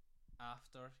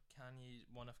after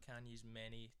one of Kanye's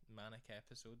many manic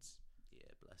episodes.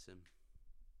 Yeah, bless him.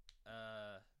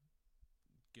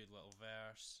 Good little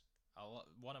verse.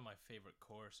 One of my favorite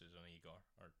choruses on Igor,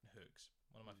 or hooks.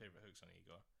 One of my favorite hooks on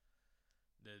Igor.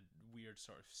 The weird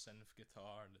sort of synth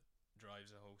guitar that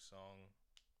drives the whole song.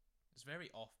 It's very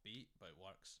offbeat, but it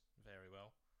works very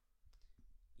well.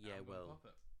 Yeah, well,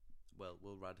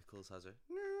 Will Radicals has a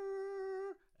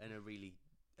and a really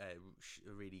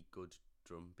good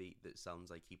drum beat that sounds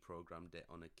like he programmed it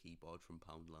on a keyboard from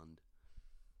Poundland.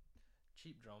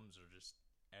 Cheap drums are just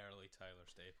early Tyler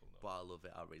Staple, though. But I love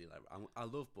it. I really like it. I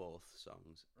love both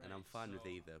songs, and I'm fine with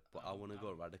either. But I want to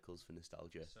go Radicals for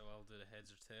nostalgia. So I'll do the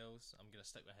heads or tails. I'm gonna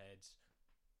stick with heads.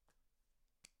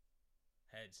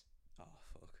 Heads. Oh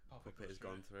fuck! Puppet has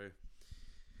gone through.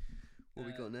 What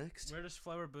we got next? Where does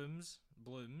Flower Blooms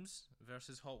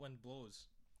versus Hot Wind Blows?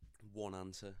 One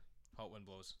answer. Hot Wind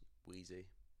Blows. Wheezy.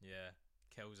 Yeah,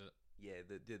 kills it. Yeah,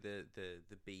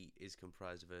 the beat is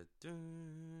comprised of a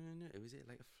dun. Was it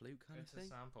like a flute kind of thing?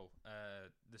 It's a sample.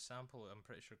 The sample I'm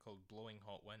pretty sure called Blowing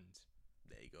Hot Wind.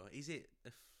 There you go. Is it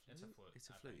a flute? It's a flute. It's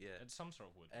a flute. Yeah. It's some sort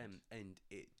of wood. And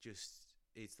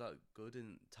it's that good,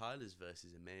 and Tyler's verse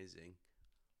is amazing,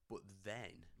 but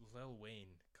then Lil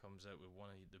Wayne comes out with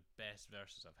one of the best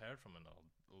verses I've heard from in a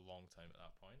long time at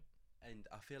that point. And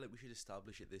I feel like we should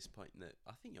establish at this point that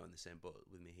I think you're on the same boat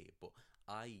with me here, but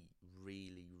I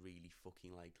really, really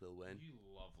fucking like Lil Wayne. You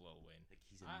love Lil Wayne. Like,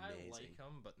 he's amazing. I like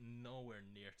him, but nowhere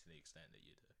near to the extent that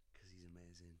you do. Because he's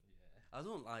amazing. Yeah. I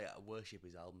don't like worship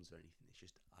his albums or anything. It's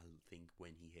just I think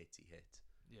when he hits, he hits.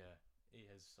 Yeah, he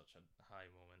has such a high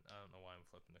moment. I don't know why I'm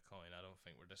flipping the coin. I don't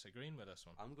think we're disagreeing with this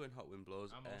one. I'm going Hot Wind Blows.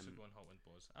 I'm also going Hot Wind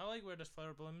Blows. I like Where Does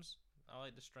Flower Blooms. I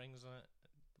like the strings on it.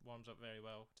 It warms up very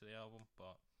well to the album,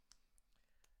 but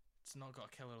it's not got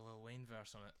a killer Lil Wayne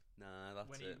verse on it. Nah,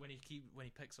 that's it. When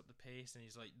he picks up the pace and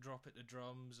he's like drop it to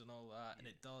drums and all that, and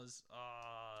it does.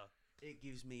 It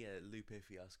gives me a Lupe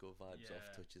Fiasco vibes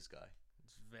off Touch the Sky.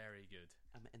 It's very good.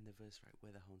 I'm in the verse right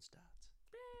where the horn starts.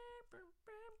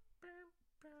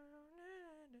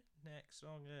 Next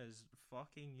song is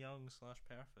Fucking Young /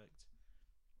 Perfect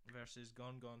versus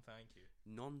Gone Gone Thank You.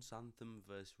 Nonce anthem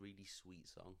versus really sweet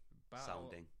song.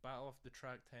 Sounding. Battle of the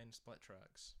track 10 split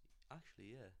tracks.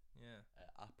 Actually, yeah. Yeah.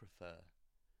 I prefer.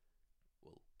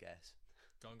 Well, guess.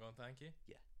 Gone Gone Thank You?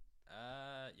 Yeah.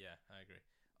 Yeah, I agree.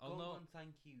 Gone Gone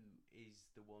Thank You is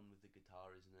the one with the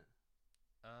guitar, isn't it?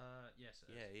 Yes,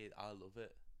 it is. Yeah, I love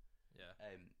it. Yeah.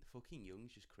 Fucking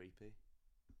Young's just creepy.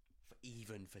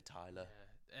 Even for Tyler. Yeah.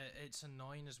 It's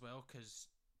annoying as well because,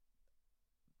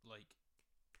 like,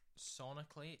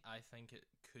 sonically, I think it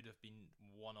could have been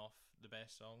one of the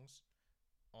best songs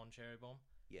on Cherry Bomb.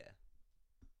 Yeah.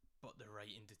 But the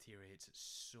writing deteriorates it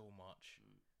so much.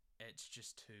 It's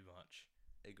just too much.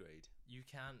 Agreed. You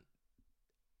can't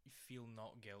feel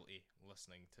not guilty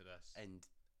listening to this. And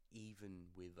even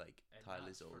with, like,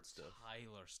 Tyler's old stuff.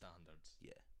 Tyler standards.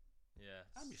 Yeah. Yeah.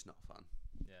 I'm just not a fan.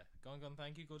 Yeah. Gone Gone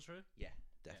Thank You goes through? Yeah,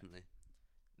 definitely. Yeah.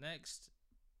 Next,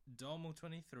 Domo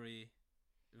 23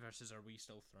 versus Are We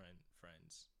Still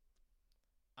Friends?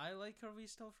 I like Are We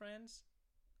Still Friends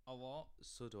a lot.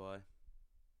 So do I.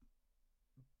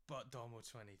 But Domo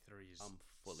 23 is I'm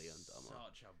fully on Domo.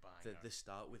 Such a banger. The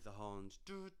start with the horns.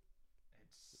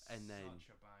 It's and then such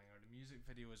a banger. The music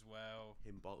video as well.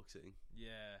 Him boxing.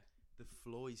 Yeah. The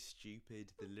flow is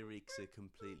stupid. The lyrics are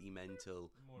completely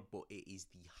mental. But it is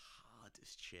the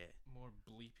hardest shit. More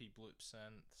bleepy bloop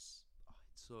synths. Oh,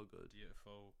 it's so good.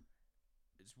 Beautiful.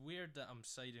 It's weird that I'm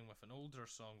siding with an older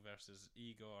song versus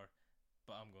Igor,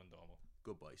 but I'm going Domo.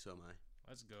 Good boy, so am I.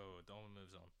 Let's go. Domo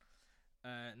moves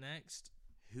on. Next.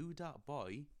 Who Dat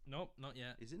Boy? Nope, not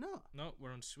yet. Is it not? No,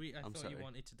 we're on Sweet I I'm Thought sorry. You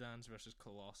Wanted to Dance versus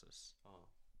Colossus. Oh,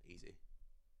 easy.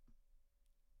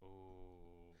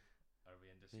 Oh. Are we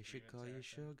in They should call you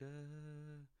sugar.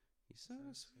 You're so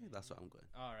sweet. That's what I'm going.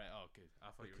 Alright, oh good.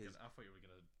 I thought you were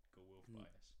gonna go wolf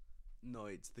bias. No,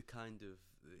 it's the kind of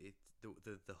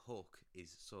the hook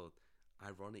is so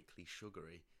ironically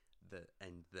sugary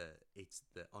it's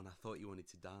the on I Thought You Wanted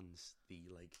to Dance, the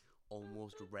like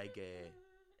almost reggae.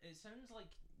 It sounds like,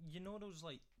 you know, those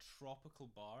like tropical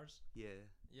bars. Yeah,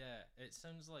 it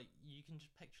sounds like you can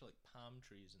just picture like palm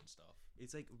trees and stuff.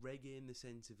 it's like reggae in the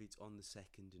sense of it's on the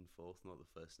second and fourth, not the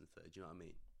first and third. Do you know what I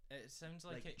mean? It sounds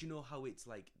like do you know how it's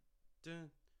like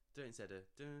dun dun instead of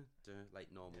dun dun,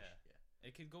 like normal? Yeah.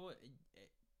 It could go.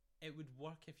 It would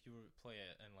work if you were to play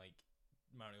it in like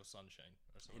Mario Sunshine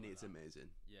or something. And like it's that. amazing.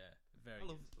 Yeah, very. I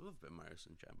love a bit of Mario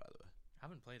Sunshine, by the way.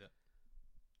 Haven't played it.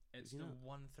 It's the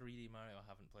one 3D Mario I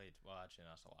haven't played. Well, actually,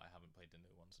 that's a lie. I haven't played the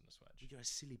new ones on the Switch. You're a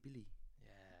silly Billy.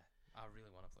 Yeah, I really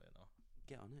want to play it though.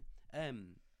 Get on it.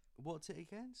 What's it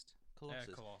against?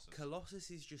 Colossus. Colossus. Colossus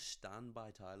is just Stand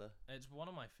by Tyler. It's one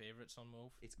of my favourites on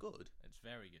Wolf. It's good. It's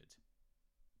very good,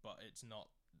 but it's not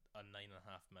a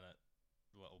 9.5 minute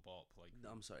little bop like.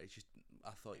 I'm sorry. It's just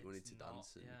I thought you wanted to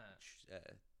dance. And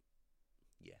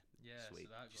Yeah. Sweet.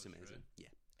 So that just goes amazing. through.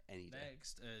 Yeah. Any day.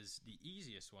 Next is the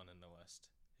easiest one in the list.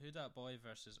 Who Dat Boy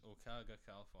versus Okaga,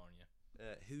 California.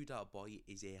 Who Dat Boy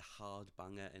is a hard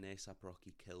banger, and ASAP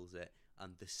Rocky kills it.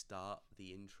 And the start,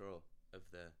 the intro of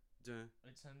the.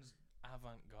 It sounds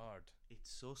avant-garde. It's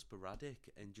so sporadic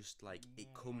and just like it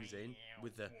comes in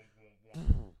with the.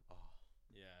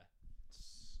 Yeah.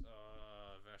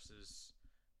 Versus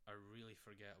a really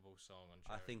forgettable song on.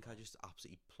 I think I just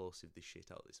absolutely plosive the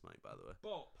shit out of this mic, by the way.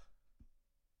 Bop.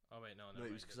 Oh wait, no,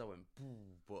 it was because I went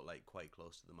boo, but like quite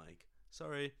close to the mic.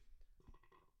 Sorry.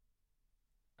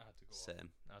 I had to go Same.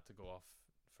 off. I had to go off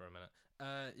for a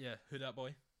minute. Yeah, Who Dat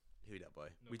Boy? Who Dat Boy?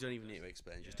 No we don't even contest. need to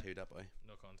explain, just Who Dat Boy.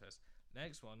 No contest.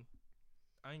 Next one,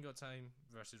 I Ain't Got Time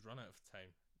versus Run Out of Time.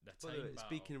 The By the way, time battle.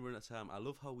 speaking of run out of time, I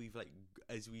love how we've like,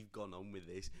 as we've gone on with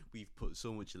this, we've put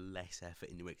so much less effort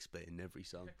into explaining every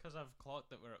song. Because I've clocked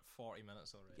that we're at 40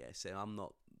 minutes already. Yeah, so I'm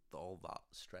not all that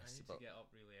I stressed need about. to get up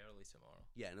really early tomorrow.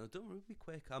 Yeah, no, don't worry, be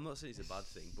quick. I'm not saying it's a bad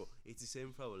thing, but it's the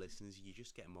same for our listeners. You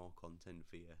just get more content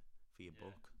for your Yeah.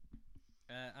 book.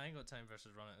 I Ain't Got Time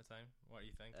versus Run Out of Time. What are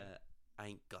you thinking? I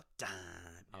ain't got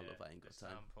time. I love I ain't got the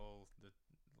time. Sample,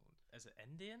 is it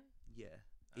Indian? Yeah.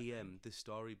 I He think. the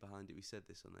story behind it, we said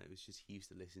this on there, it was just he used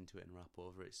to listen to it and rap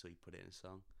over it, so he put it in a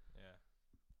song. Yeah.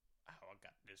 Oh, I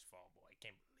got this far, boy. I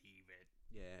can't believe it.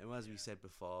 Yeah, and as we Yeah. said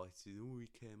before, we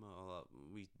came out all that.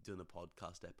 We've done a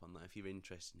podcast ep on that. If you're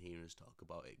interested in hearing us talk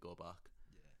about it, go back.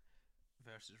 Yeah.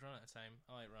 Versus Run Out of Time.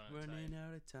 I like Run Out Running of Time.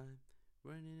 out of time.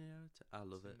 Running out of time. I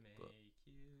love it, To but make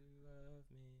you love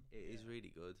me. it is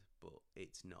really good, but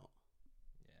it's not.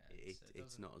 Yeah.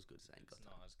 It's not as good as I Ain't Got It's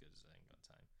Time. not as good as I Ain't Got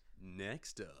Time.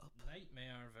 Next up.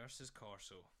 Nightmare versus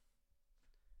Corso.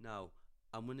 Now,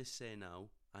 I'm going to say now,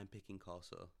 I'm picking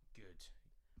Corso. Good.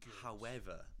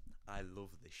 However, I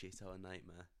love the shit out of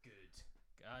Nightmare. Good.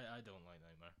 I don't like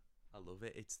Nightmare. I love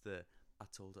it. It's the, I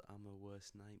told her I'm a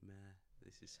worst nightmare.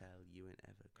 This is hell. You ain't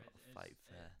ever got to fight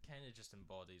fair. It kind of just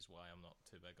embodies why I'm not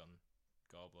too big on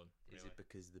Goblin. Is Really. it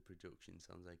because the production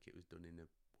sounds like it was done in a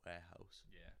warehouse?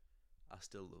 Yeah. I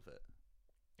still love it.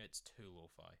 It's too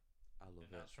lo-fi. I love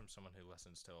And it. that's from someone who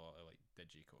listens to a lot of like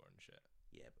digicore and shit.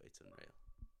 Yeah, but it's unreal.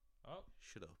 Oh,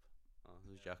 Shut up. Oh,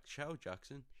 there's Yeah. Shout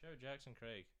Jackson. shout Jackson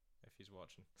Craig if he's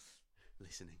watching.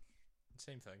 Listening.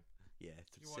 Same thing. Yeah.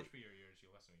 You watch with your ears, you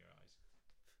listen with your eyes.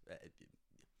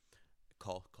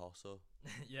 Corso.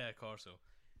 Yeah, Corso.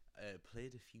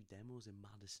 Played a few demos in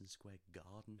Madison Square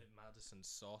Garden. At Madison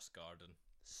Sauce Garden.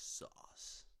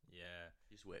 Sauce. Yeah.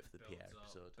 Just wait for the Pierre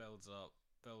episode. Builds up.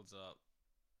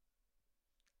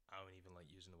 I don't even like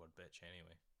using the word bitch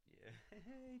anyway.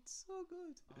 Yeah. It's so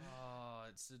good. Oh,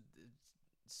 it's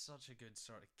such a good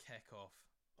sort of kick off.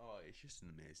 Oh, it's just an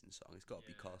amazing song. It's got to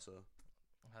be Yeah. Corso.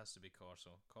 It has to be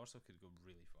Corso. Corso could go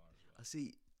really far as well. I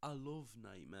see. I love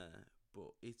Nightmare,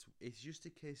 but it's just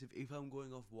a case of if I'm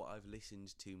going off what I've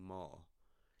listened to more,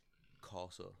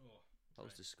 Corso. Oh, That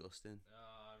was right. disgusting.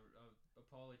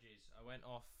 Apologies. I went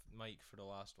off mic for the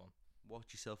last one.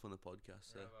 Watch yourself on the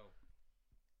podcast, sir. Right, well.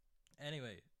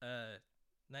 Anyway,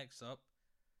 next up,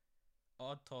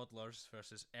 Odd Toddlers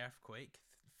versus Earthquake,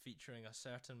 featuring a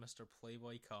certain Mr.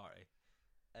 Playboy Carti.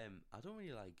 I don't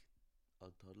really like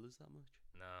Odd Toddlers that much,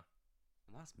 Nah.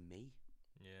 and that's me.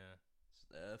 Yeah.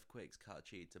 Earthquake's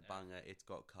catchy. It's a banger. It's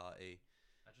got Carti.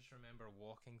 I just remember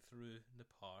walking through the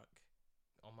park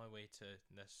on my way to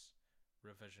this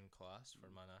revision class for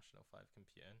my National 5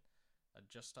 computing. I'd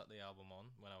just stuck the album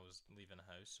on when I was leaving the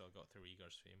house, so I got through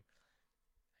Igor's theme.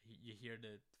 You hear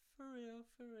the for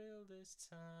real this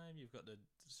time. You've got the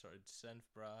sort of synth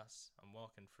brass. I'm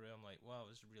walking through. I'm like, wow,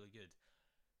 this is really good.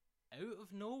 Out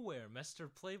of nowhere, Mr.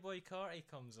 Playboy Carti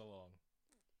comes along.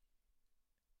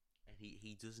 And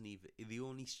he doesn't even. The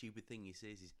only stupid thing he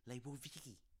says is "Label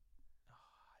Vicky."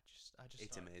 Oh, I just.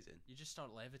 It's amazing. You just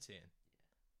start levitating.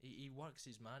 He works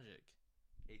his magic.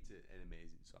 It's an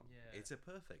amazing song. Yeah. It's a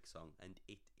perfect song, and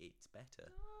it's better.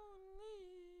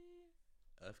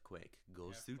 Earthquake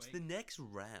goes through to the Earthquake. next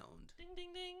round. Ding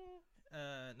ding ding.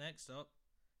 Next up,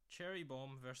 Cherry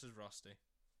Bomb versus Rusty.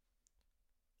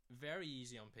 Very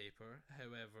easy on paper.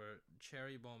 However,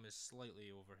 Cherry Bomb is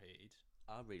slightly overhated.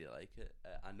 I really like it.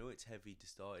 I know it's heavy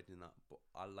distorted in that, but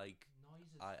I like.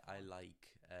 Noise is I fun. like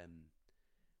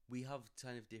we have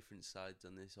kind of different sides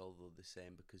on this, although the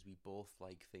same, because we both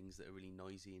like things that are really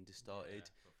noisy and distorted.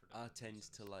 but for I different tends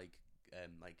to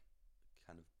reasons. like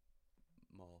kind of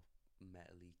more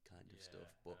metally kind of stuff,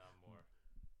 and but I'm more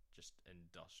just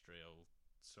industrial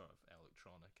sort of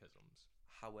electronicisms.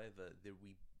 however,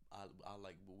 I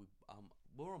like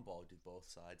we're on board with both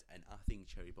sides, and I think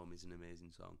Cherry Bomb is an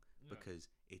amazing song Yeah. because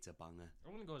it's a banger. I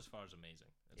wouldn't go as far as amazing.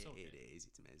 It's okay. It is.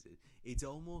 It's amazing. It's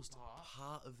almost Aw.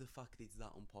 part of the fact that it's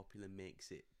that unpopular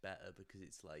makes it better because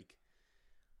it's like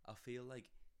I feel like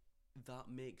that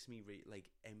makes me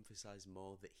emphasize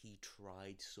more that he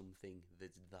tried something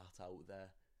that's that out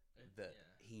there that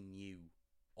he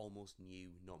almost knew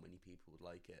not many people would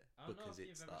like it I don't know because if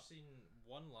it's you've ever that. seen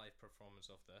one live performance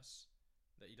of this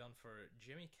that he done for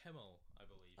Jimmy Kimmel, I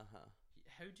believe.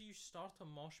 How do you start a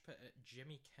mosh pit at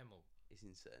Jimmy Kimmel? It's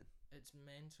insane. It's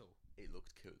mental. It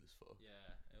looked cool as fuck.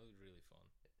 Yeah, it looked really fun.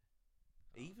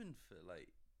 Even for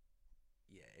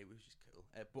it was just cool.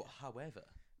 But however,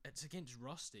 It's against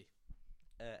Rusty.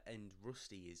 and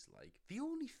Rusty is like the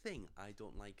only thing I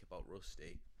don't like about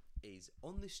Rusty is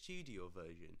on the studio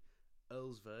version,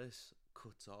 Earl's verse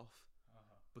cuts off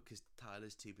because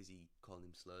Tyler's too busy calling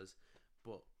him slurs.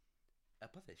 But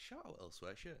by the shout out Earl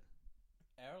Sweatshirt.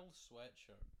 Earl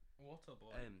Sweatshirt. What a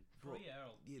boy. Bro, Free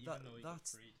Earl. Yeah, even though he got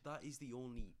that's freed. that is the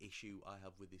only issue I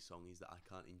have with this song is that I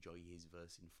can't enjoy his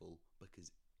verse in full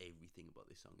because everything about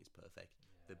this song is perfect.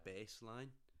 The bass line,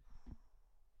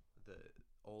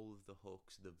 all of the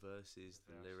hooks, the verses,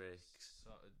 the lyrics,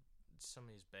 Some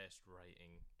of his best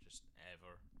writing just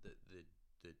ever.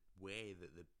 the way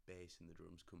that the bass and the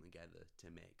drums come together to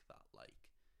make that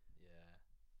Yeah.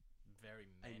 Very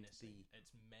And menacing.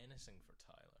 It's menacing for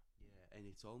Tyler. yeah, and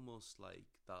it's almost like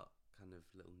that kind of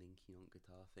little ninky nonk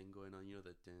guitar thing going on. You know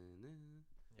the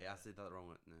yeah, I said that wrong.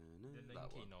 The That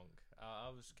Ninky one. Nonk. I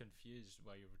was confused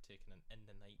why you were taking an In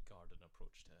the Night Garden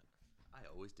approach to it. I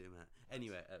always do, mate.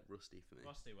 Anyway, Rusty for me.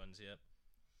 Rusty wins, yeah.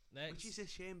 Next. Which is a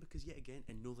shame because yet again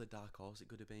another dark horse it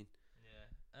could have been.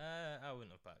 Yeah. I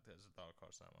wouldn't have backed it as a dark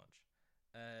horse that much.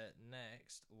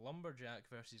 Next, Lumberjack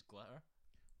versus Glitter.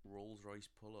 Rolls Royce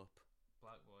pull up.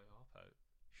 Black Boy Hop Out.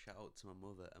 Shout out to my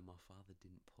mother and my father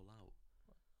didn't pull out.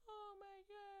 Oh my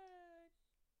god.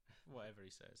 Whatever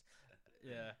he says.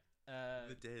 Yeah.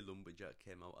 The day Lumberjack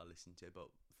came out, I listened to it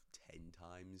about 10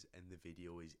 times, and the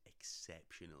video is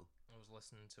exceptional. I was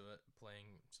listening to it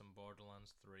playing some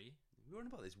Borderlands 3. We were on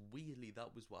about this. Weirdly,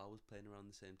 that was what I was playing around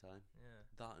the same time. Yeah.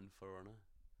 That and For Honor.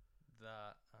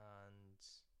 That and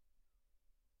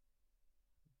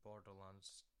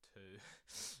Borderlands 2.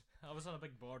 I was on a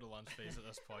big Borderlands phase at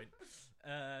this point.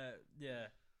 Yeah.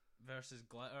 Versus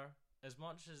Glitter. As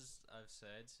much as I've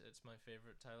said it's my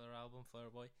favourite Tyler album, Flower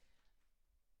Boy,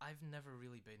 I've never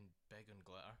really been big on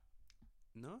Glitter.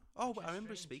 No? Oh, Which but I is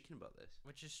remember strange. speaking about this.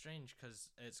 Which is strange because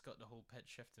it's got the whole pitch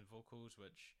shifting vocals,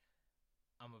 which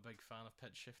I'm a big fan of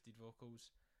pitch shifted vocals.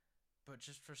 But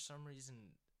just for some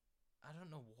reason, I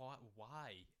don't know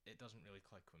why it doesn't really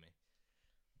click with me.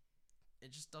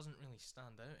 It just doesn't really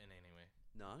stand out in any way.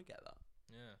 No, I get that.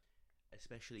 Yeah.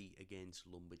 Especially against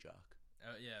Lumberjack.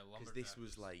 Yeah, Because Lumberjack this was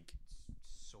is like...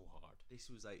 so hard. This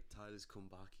was like Tyler's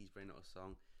comeback. He's bringing out a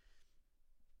song.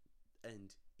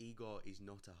 And Igor is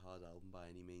not a hard album by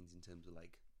any means in terms of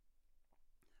like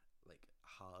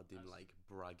hard and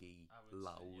braggy, I would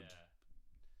loud. say,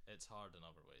 yeah. It's hard in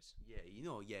other ways. Yeah,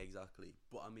 yeah, exactly.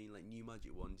 But I mean, like New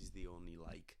Magic Wand is the only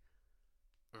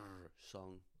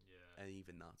song, Yeah. and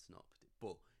even that's not.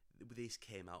 But this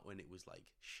came out when it was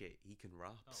like shit. He can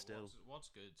rap still. What's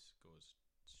good goes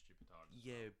stupid hard. as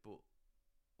Yeah, but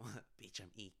bitch, I'm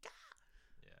Ika.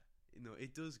 well. Yeah. No,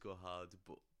 it does go hard,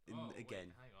 but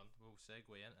again, wait, hang on. We'll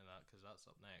segue into that because that's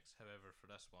up next. However, for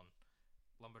this one,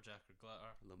 Lumberjack or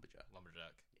Glitter? Lumberjack.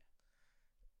 Lumberjack. Yeah.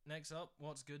 Next up,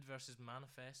 What's Good versus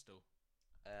Manifesto.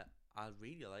 I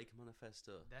really like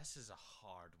Manifesto. This is a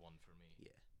hard one for me.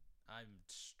 Yeah. I'm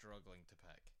struggling to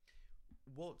pick.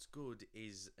 What's Good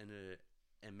is an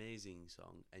amazing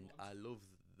song, and I love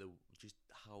just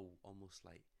how almost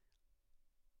like.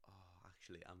 Oh,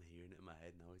 actually, I'm hearing it in my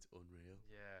head now. It's unreal.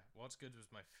 Yeah, What's Good was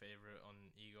my favourite on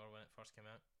Igor when it first came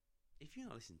out. If you're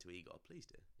not listening to Igor, please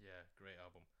do. Yeah, great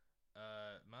album.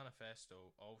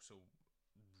 Manifesto also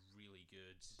really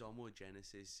good. Domo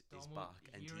Genesis is back,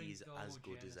 and he is as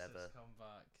good as ever. Come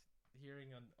back,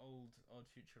 hearing an old Odd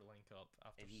Future link up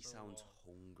after And he so sounds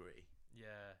long. hungry.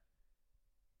 Yeah.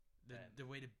 The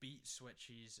way the beat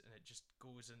switches and it just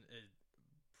goes into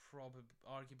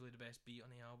arguably the best beat on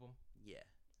the album, Yeah.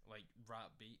 like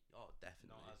rap beat, Oh,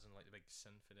 definitely. not as in like the big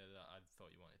symphony that I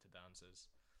thought you wanted to dance as.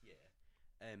 Yeah.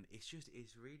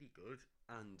 It's really good,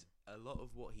 and a lot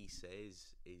of what he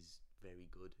says is very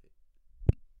good.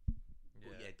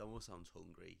 But yeah, Domo sounds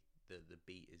hungry. The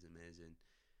beat is amazing.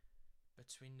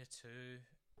 Between the two,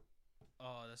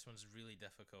 oh, this one's really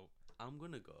difficult. I'm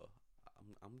gonna go.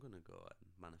 I'm gonna go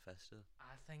Manifesto.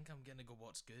 I think I'm gonna go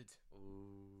What's Good.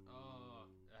 Ooh. Oh,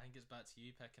 I think it's back to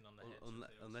you picking on the heads or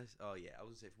tails. Unless, oh yeah, I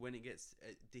was gonna say when it gets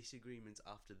disagreements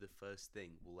after the first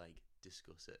thing, we'll like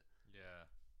discuss it. Yeah.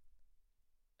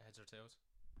 Heads or tails?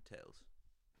 Tails.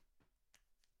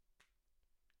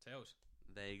 Tails.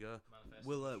 There you go. Manifesto.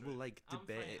 We'll like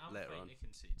debate it later on. I'm fine to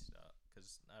concede to that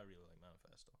because I really like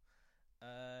Manifesto.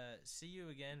 See You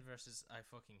Again versus I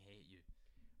Fucking Hate You.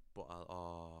 But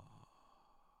why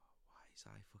is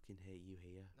I Fucking Hate You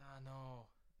here? I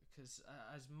know, because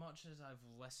as much as I've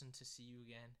listened to See You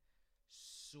Again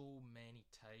so many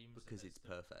times, Because it's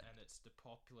perfect. and it's the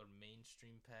popular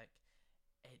mainstream pick,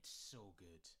 it's so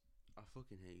good. I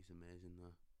Fucking Hate You's amazing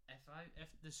though.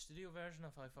 If the studio version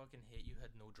of I Fucking Hate You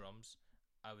had no drums,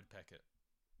 I would pick it.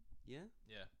 Yeah?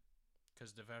 Yeah,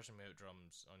 because the version without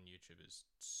drums on YouTube is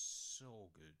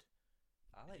so good.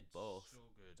 I like It's both. So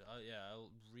good. I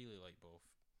really like both.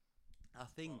 I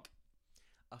think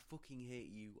I Fucking Hate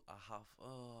You. I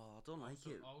don't like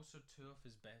it. Also, two of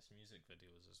his best music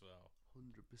videos as well.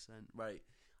 100%. Right.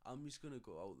 I'm just gonna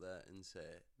go out there and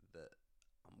say that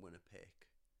I'm gonna pick.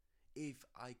 If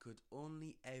I could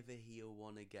only ever hear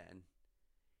one again.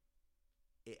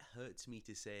 It hurts me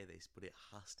to say this, but it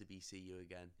has to be See You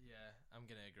Again. Yeah, I'm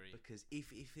gonna agree. Because if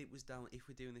it was down, if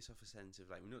we're doing this off a sense of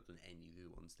like we've not done any of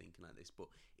the ones thinking like this, but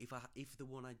if the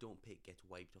one I don't pick gets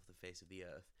wiped off the face of the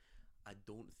earth, I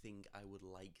don't think I would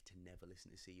like to never listen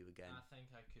to See You Again. I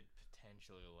think I could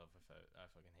potentially live without I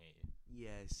Fucking Hate You.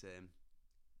 Yeah, same.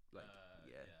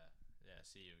 Yeah.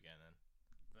 See You Again then.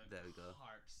 But There we go.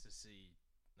 Hurts to see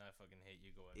I Fucking Hate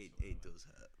You go out. It does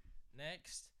hurt.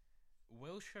 Next,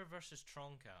 Wilshire versus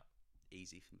Troncat.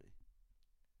 Easy for me.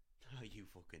 You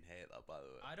fucking hate that, by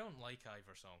the way. I don't like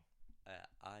either song.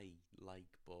 I like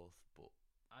both, but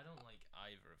I don't like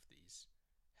either of these.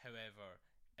 However,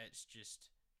 it's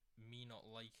just me not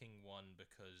liking one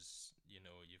because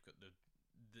you've got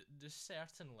the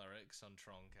certain lyrics on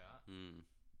Troncat.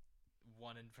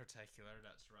 One in particular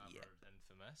that's rather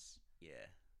infamous. Yeah.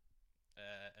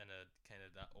 And a kind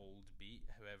of that old beat.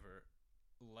 However,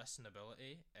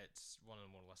 listenability, it's one of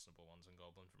the more listenable ones in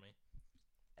Goblin for me.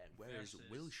 Whereas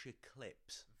Wilshire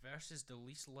Clips versus the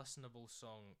least listenable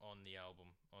song on the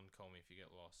album, on Call Me If You Get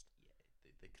Lost.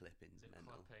 Yeah, the clipping's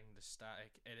mental. Clipping, the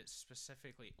static, and it's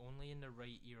specifically only in the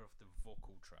right ear of the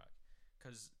vocal track,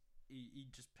 because he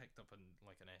just picked up an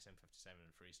SM57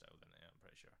 and freestyle, didn't he? I'm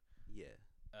pretty sure. Yeah.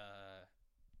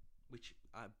 Which,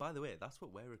 by the way, that's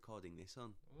what we're recording this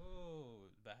on.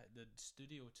 Oh, the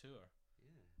studio tour.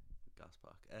 Yeah. Gas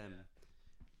Park.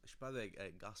 By the way,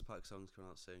 Gas Park song's coming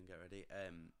out soon. Get ready.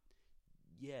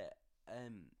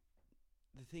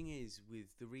 The thing is, with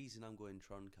the reason I'm going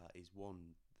Troncat is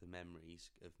one, the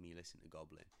memories of me listening to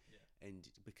Goblin, and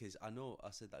because I know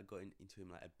I said that I got into him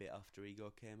like a bit after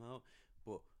Ego came out,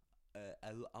 but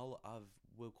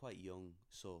we're quite young,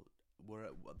 so we're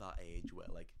at that age where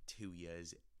like 2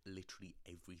 years, literally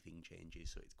everything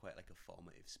changes, so it's quite like a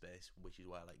formative space, which is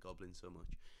why I like Goblin so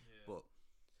much. But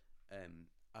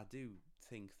I do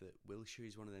think that Wilshire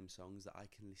is one of them songs that I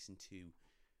can listen to.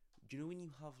 Do you know when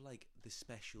you have like the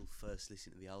special first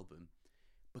listen to the album,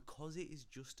 because it is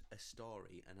just a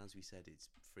story, and as we said, it's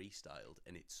freestyled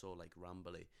and it's so like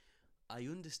rambly. I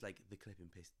understand like the clipping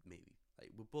piece, maybe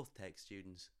like we're both tech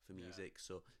students for music,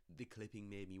 so the clipping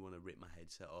made me want to rip my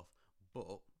headset off.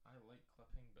 But I like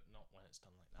clipping, but not when it's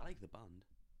done like that. I like the band.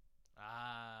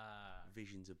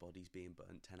 Visions of Bodies Being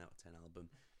Burnt, 10 out of 10 album.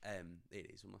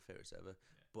 It is one of my favourites ever.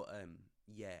 But I'm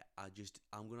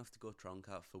gonna have to go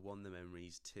Troncat for one, the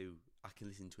memories. Two, I can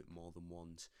listen to it more than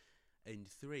once, and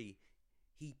three,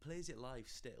 he plays it live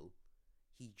still.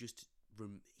 He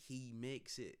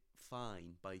makes it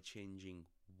fine by changing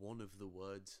one of the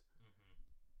words.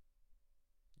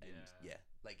 And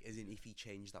like as in if he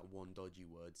changed that one dodgy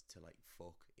word to like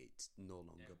fuck, it's no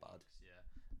longer bad.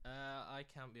 I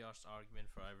can't be arsed arguing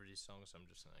for either of these songs, so I'm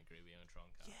just gonna agree with you on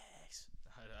Troncat. Yes.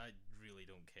 I really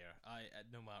don't care.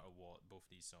 No matter what, both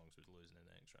these songs would lose in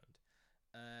the next round.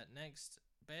 Next,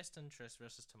 Best Interest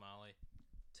versus Tamale.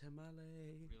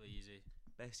 Really easy.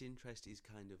 Best Interest is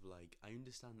kind of like, I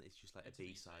understand that it's just like a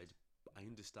B-side. I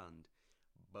understand,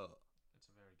 but it's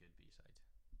a very good B-side.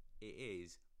 It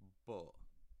is, but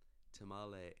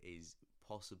Tamale is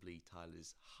possibly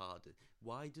Tyler's harder.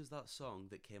 Why does that song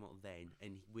that came out then,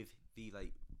 and with the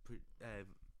like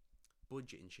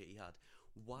budget and shit he had,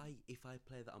 why if I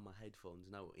play that on my headphones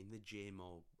now in the gym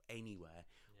or anywhere,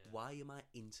 Yeah. Why am I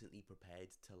instantly prepared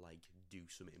to like do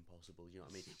something impossible? You know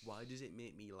what I mean? Why does it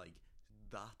make me like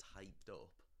that hyped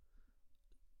up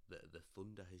that the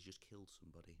thunder has just killed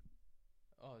somebody?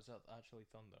 Oh, is that actually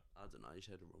thunder? I don't know. I just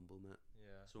heard a rumble, mate.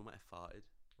 Yeah. Someone might have farted.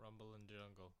 Rumble in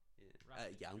jungle.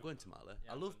 Yeah, yeah. I'm going to Mali.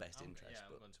 I love best interest, Yeah,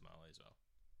 but I'm going to Mali as well.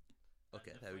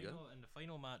 okay, there we go. In the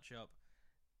final matchup,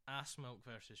 Ass Milk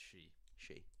versus She.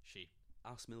 She.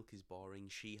 Ass Milk is boring.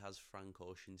 She has Frank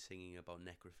Ocean singing about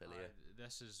necrophilia.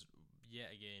 This is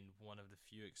yet again one of the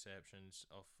few exceptions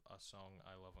of a song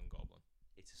I love on Goblin.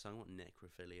 It's a song about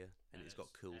necrophilia, and it's got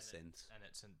cool synths. And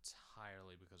it's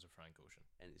entirely because of Frank Ocean.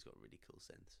 And it's got really cool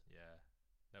synths. Yeah.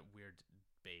 That weird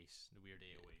bass, the weird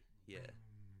 808. Yeah.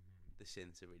 The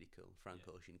synths are really cool. Frank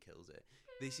Ocean kills it.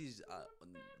 This is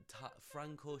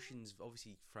Frank Ocean's.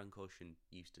 Obviously, Frank Ocean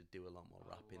used to do a lot more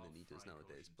rapping than he does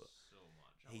nowadays. But so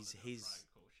much. his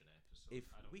Frank Ocean episode. if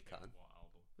I don't we care can, what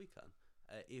album. we can.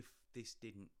 If this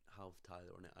didn't have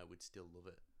Tyler on it, I would still love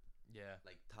it. Yeah.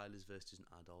 Like Tyler's verse doesn't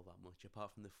add all that much,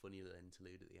 apart from the funny little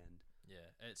interlude at the end. Yeah,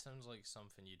 it sounds like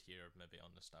something you'd hear maybe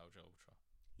on Nostalgia Ultra.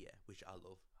 Yeah, which I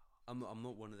love. I'm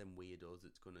not one of them weirdos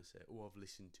that's gonna say, "Oh, I've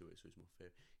listened to it, so it's my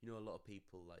favorite." You know, a lot of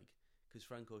people like, because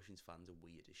Frank Ocean's fans are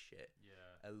weird as shit.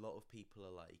 Yeah. A lot of people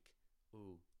are like,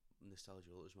 "Oh,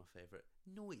 Nostalgia Ultra is my favorite."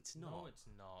 No, it's not. No, it's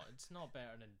not. It's not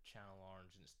better than Channel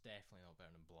Orange, and it's definitely not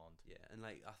better than Blonde. Yeah, and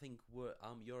like I think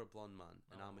you're a blonde man,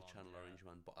 and I'm a blonde, Channel yeah. Orange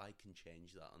man, but I can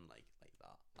change that and like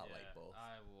that. I like both.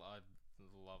 I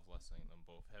love listening to them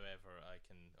both. However, I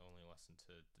can only listen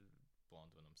to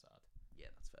Blonde when I'm sad. Yeah,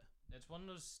 that's fair. It's one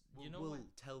of those. We'll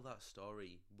tell that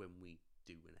story when we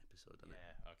do an episode on it.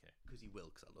 Yeah. Okay. Because he will,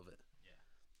 because I love it.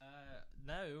 Yeah.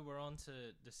 Now we're on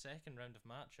to the second round of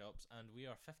matchups, and we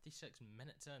are 56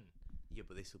 minutes in. Yeah,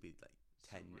 but this will be like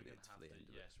 10 So minutes for the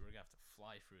end of it. Yes, we're gonna have to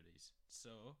fly through these.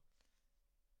 So,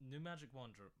 New Magic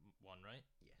Wand one, right?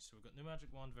 Yeah. So we've got New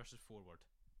Magic Wand versus Forward.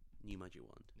 New Magic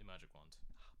Wand. New Magic Wand.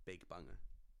 Big banger.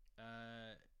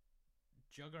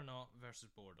 Juggernaut versus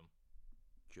Boredom.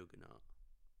 Juggernaut.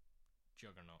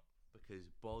 Juggernaut.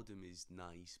 Because boredom is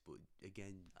nice, but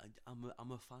again,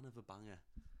 I'm a fan of a banger.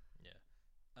 Yeah.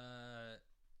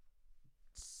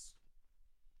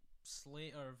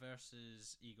 Slater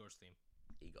versus Igor's Theme.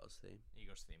 Igor's Theme.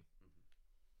 Igor's Theme.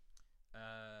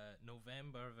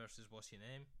 November versus What's Your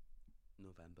Name?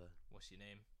 November. What's Your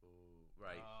Name? Oh,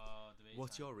 right. The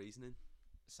What's your reasoning?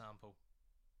 Sample.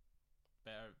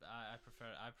 Better. I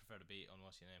prefer the beat on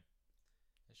What's Your Name.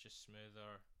 It's just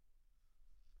smoother.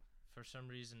 For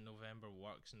some reason, November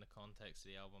works in the context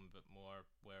of the album a bit more,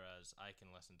 whereas I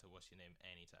can listen to What's Your Name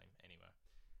anytime, anywhere.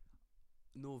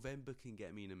 November can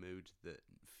get me in a mood that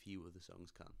few other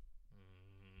songs can.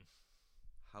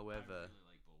 However, I really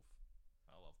like both.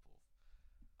 I love both.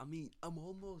 I mean, I'm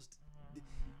almost.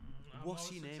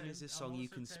 What's Your Name is a song you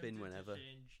can spin whenever.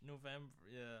 November,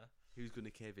 yeah. Who's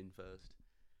gonna cave in first?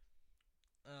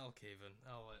 I'll cave in.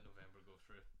 I'll let November go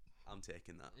through. I'm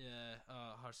taking that. Yeah,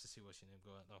 hard to see What's Your Name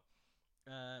go at though.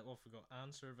 What have we got?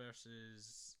 Answer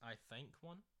versus I Think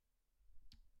one.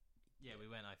 Yeah, we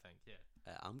went I Think. Yeah.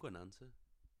 I'm going to Answer.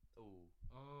 Oh.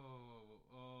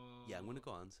 Yeah, I'm going to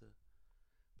go Answer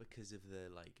because of the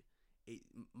like. It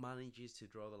manages to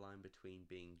draw the line between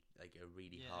being like a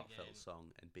really heartfelt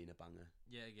song and being a banger.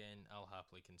 Yeah, again, I'll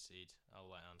happily concede. I'll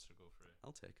let Answer go through.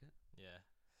 I'll take it. Yeah.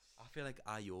 I feel like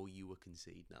I owe you a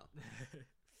concede now.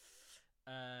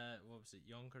 What was it?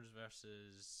 Yonkers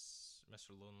versus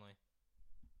Mr. Lonely.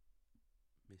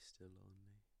 Mr.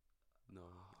 Lonely. No,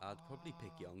 I'd probably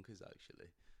pick Yonkers actually.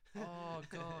 Oh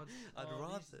God! I'd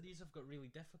rather. These have got really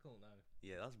difficult now.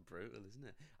 Yeah, that's brutal, isn't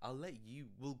it? I'll let you.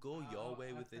 We'll go your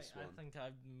way with this one. I think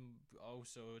I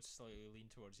also slightly lean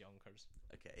towards Yonkers.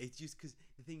 Okay, it's just because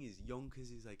the thing is,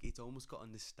 Yonkers is like it's almost got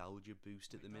a nostalgia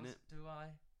boost at the minute. Do I?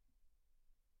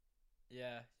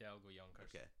 Yeah, I'll go Yonkers.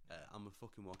 Okay, I'm a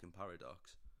fucking walking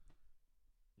paradox.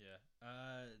 Yeah.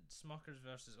 Smuckers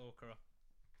versus Okra.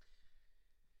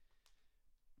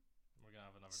 We're gonna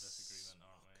have another disagreement,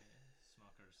 aren't we?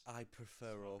 Smuckers. I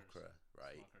prefer Smuckers. Okra,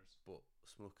 right? Smuckers. But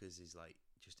Smuckers is like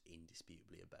just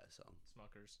indisputably a better song.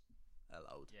 Smuckers.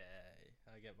 Allowed. Yeah,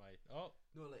 I get my. Oh.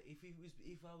 No, like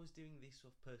if I was doing this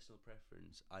of personal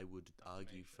preference, I would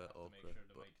argue for Okra. Make sure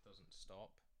the but mic doesn't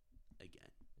stop.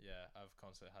 again, Yeah, I've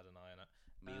constantly had an eye on it.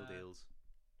 meal deals.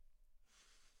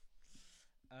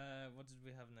 What did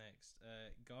we have next?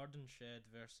 Garden Shed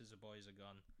versus A Boy's a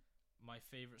Gun. My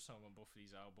favourite song on both of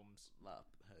these albums. That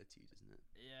hurts you, doesn't it?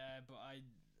 Yeah, but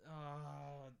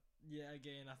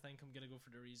again, I think I'm gonna go for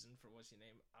the reason for What's Your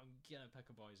Name. I'm gonna pick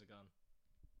A Boy's a Gun.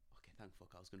 Okay, thank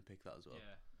fuck. I was gonna pick that as well.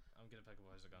 Yeah, I'm gonna pick A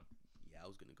Boy's a Gun. Yeah, I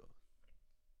was gonna go.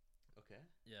 Okay.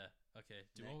 Yeah. Okay.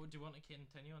 Do you want to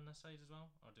continue on this side as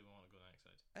well, or do we want to go next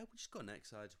side? We'll just go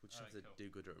next side. We'll just have to Alright, cool. do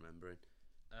good at remembering.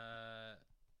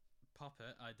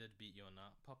 Puppet. I did beat you on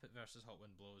that. Puppet versus Hot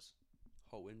Wind Blows.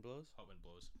 Hot Wind Blows. Hot Wind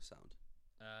Blows. Sound.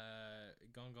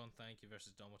 Gone Gone Thank You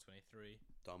versus Domo 23.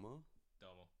 Domo.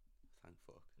 Domo. Thank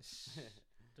fuck.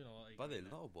 Don't know what. By the way,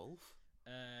 not a wolf.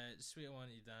 Sweet I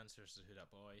Want You Dance versus Who Dat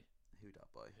Boy. Who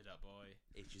that boy? Who Dat Boy.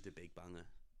 It's just a big banger.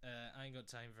 I Ain't Got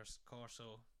Time versus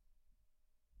Corso.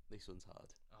 This one's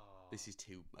hard. Oh. This is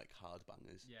two like hard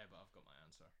bangers. Yeah, but I've got my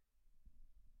answer.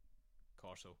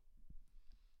 Corso.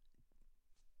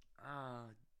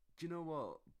 Do you know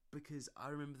what? Because I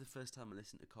remember the first time I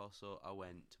listened to Corso, I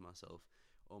went to myself,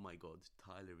 "Oh my god,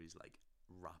 Tyler is like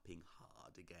rapping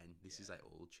hard again. This is like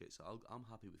old shit." So I'm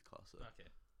happy with Corso. Okay.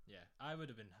 Yeah, I would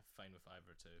have been fine with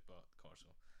either two, but Corso.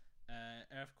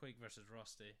 Earthquake versus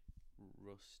Rusty.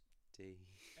 Rusty.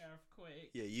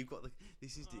 Earthquake. Yeah, you've got the.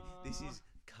 This is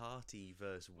Carty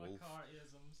versus My Wolf.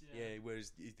 Cartisms, Yeah,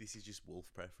 whereas this is just Wolf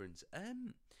preference.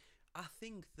 I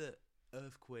think that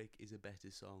Earthquake is a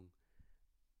better song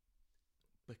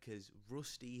because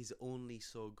Rusty is only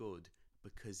so good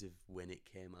because of when it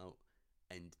came out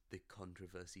and the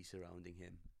controversy surrounding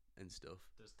him and stuff.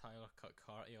 Does Tyler cut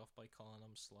Carty off by calling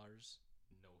him slurs?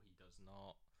 No, he does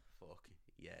not. Fuck.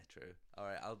 Yeah, true.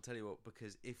 Alright, I'll tell you what,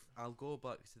 because if I'll go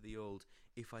back to the old,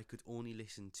 if I could only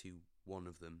listen to one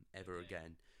of them ever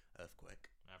again, Earthquake.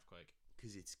 Earthquake.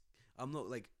 Because I'm not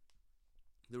like,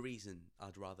 the reason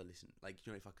I'd rather listen, like,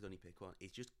 you know, if I could only pick one,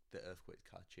 it's just the Earthquake's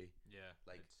catchy. Yeah.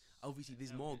 Like, obviously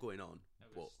there's more going on,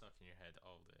 but stuck in your head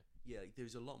all day. yeah, like,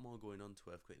 there's a lot more going on to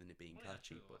Earthquake than it being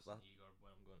catchy. But that, Igor when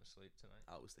I'm going to sleep tonight.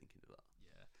 I was thinking of that.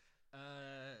 Yeah.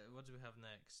 What do we have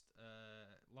next?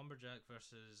 Lumberjack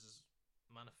versus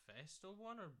Manifesto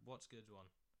one or What's Good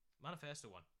one? Manifesto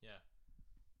one. Yeah.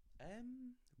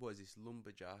 What is this?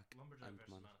 Lumberjack Lumberjack and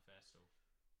versus Manifesto.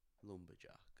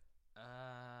 Lumberjack.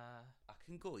 I I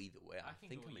can go either way. I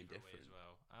can think go I'm either way indifferent. as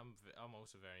well. I'm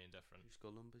also very indifferent. Just go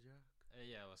Lumberjack.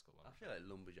 Yeah, let's go I Lumberjack. feel like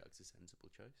Lumberjack's a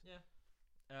sensible choice. Yeah.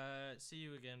 See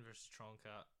You Again versus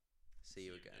Troncat. See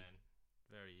you again.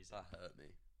 Very easy. That hurt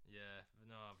me. Yeah,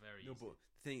 no, very No, easy. but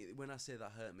the thing, when I say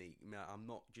that hurt me, I'm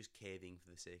not just caving for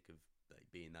the sake of like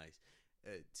being nice.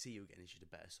 See You Again is just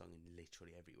a better song in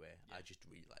literally everywhere. Yeah. I just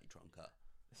really like Troncat.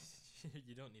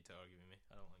 You don't need to argue with me.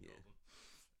 I don't like Yeah. all of them.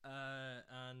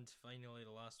 And finally,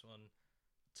 the last one,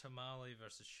 Tamale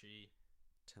versus She.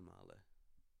 Tamale.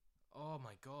 Oh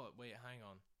my god! Wait, hang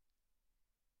on.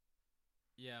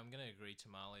 Yeah, I'm gonna agree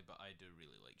Tamale, but I do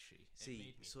really like She.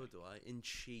 See, so do I. In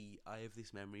She, I have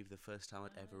this memory of the first time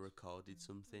I'd ever recorded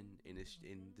something in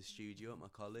the studio at my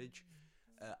college.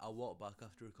 I walked back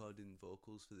after recording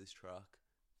vocals for this track,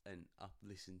 and I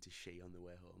listened to She on the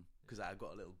way home because I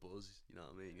got a little buzz. You know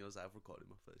what I mean? It was I've recorded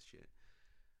my first shit.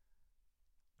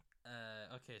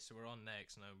 Okay, so we're on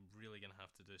next, and I'm really gonna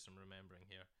have to do some remembering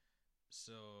here.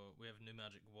 So we have New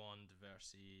Magic Wand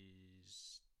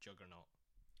versus Juggernaut.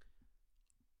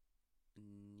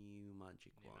 New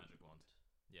Magic New Wand. Magic Wand.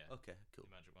 Yeah. Okay, cool.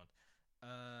 New Magic Wand.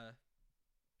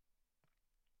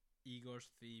 Igor's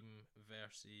Theme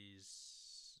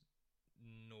versus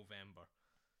November.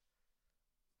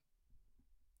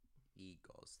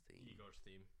 Igor's Theme. Igor's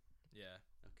Theme. Yeah.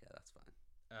 Okay, that's fine.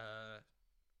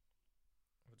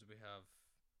 What do we have?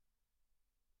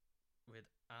 We had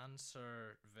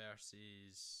Answer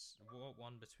versus what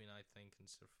one between I Think and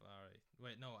Safari.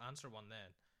 Wait, no, Answer won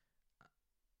then.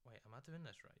 Wait, am I doing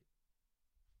this right?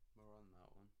 We're on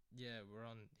that one. Yeah, we're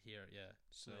on here. Yeah,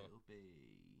 so it'll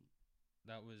be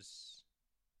that was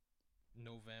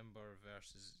November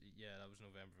versus that was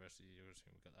November versus Igor's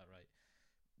Theme. We got that right.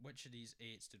 Which of these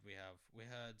 8s did we have? We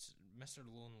had Mr.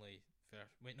 Lonely.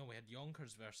 We had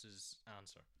Yonkers versus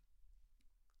Answer.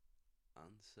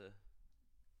 Answer.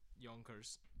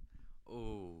 Yonkers.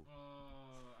 Oh.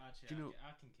 Actually, Do you know-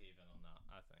 I can cave in on that,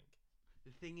 I think.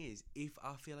 The thing is, if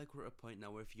I feel like we're at a point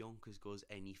now where if Yonkers goes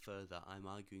any further, I'm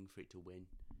arguing for it to win.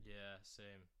 Yeah,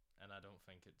 same. And I don't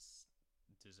think it's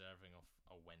deserving of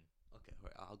a win. Okay,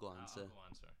 right, I'll go Answer. I'll go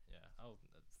Answer. Yeah, I'll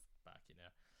back you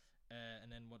there.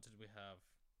 And then what did we have?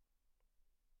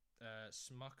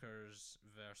 Smuckers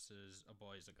versus A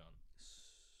Boy's a Gun.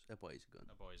 A Boy's a Gun.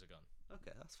 A Boy's a Gun.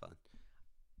 Okay, that's fine.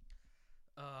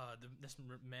 This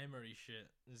memory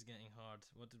shit is getting hard.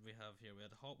 What did we have here? We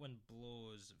had Hot Wind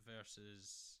Blows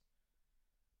versus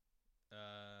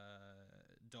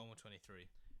Domo 23.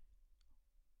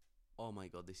 Oh my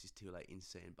god, this is two like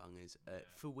insane bangers. Yeah.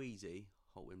 For Wheezy,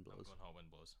 Hot Wind I'm Blows. going Hot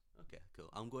Wind Blows. Okay, cool.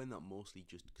 I'm going that mostly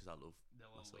just because I love The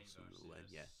Lil myself Wayne some verse, Lil Wayne.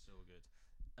 Yeah. so good.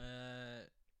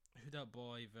 Who Dat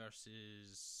Boy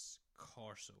versus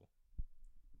Corso.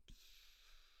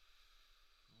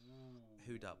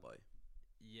 Who Dat Boy?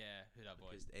 Yeah, Who Dat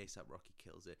Boy? Because ASAP Rocky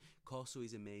kills it. Corso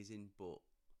is amazing, but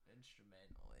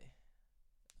Instrumentally,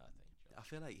 I think. I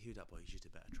feel like Who Dat Boy is just a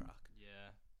better track.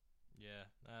 Yeah,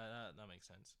 that makes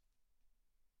sense.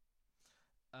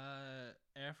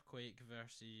 Earthquake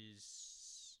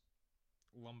versus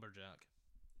Lumberjack.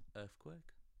 Earthquake?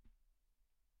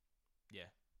 Yeah,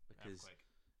 Because Earthquake.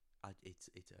 it's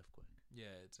Earthquake.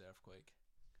 Yeah, it's Earthquake.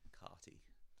 Carty.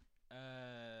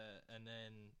 And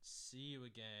then See You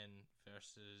Again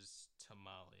versus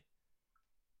Tamale.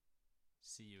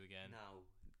 See You Again. Now,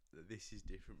 this is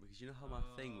different because you know how my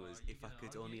thing was, you if I gonna could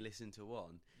argue? only listen to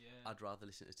one, Yeah. I'd rather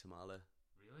listen to Tamala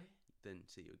Really? than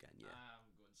See You Again, yeah. I'm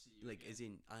going to See You Like, Again. as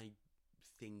in, I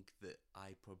think that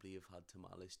I probably have had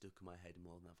Tamale stuck in my head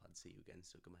more than I've had See You Again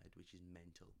stuck in my head, which is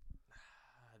mental.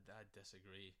 I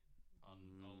disagree on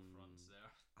all fronts there.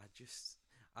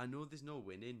 I know there's no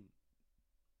winning,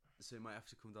 so it might have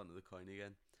to come down to the coin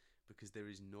again, because there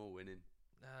is no winning.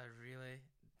 Really?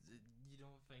 You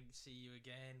don't think See You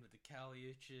Again with the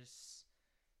Caliuchis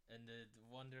and the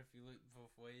Wonder If You Look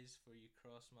Both Ways for You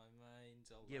Cross My Mind?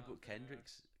 All Yeah, that but there.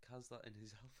 Kendrick's has that in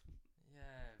his album.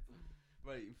 Yeah, but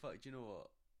Right, in fact, you know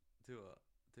what?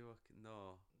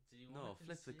 No. do you No, want to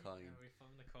flip the concede? coin. Are we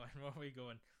flipping the coin? Where are we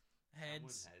going?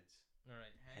 Heads. Heads.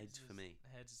 Alright, Heads for me.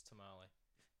 Heads is Tamale.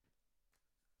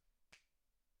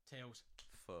 Tails.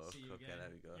 Fuck, See You okay, Again. there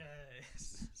we go.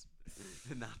 Yes.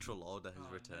 The natural order has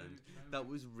Oh, returned. now That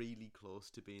was really close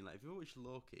to being like, have you ever watched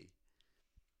Loki?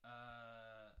 Have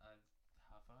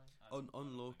I? On I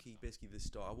don't Loki, think so. basically the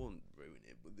story, I won't ruin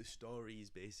it, but the story is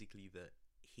basically that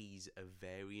he's a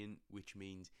variant, which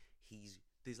means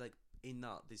there's like, in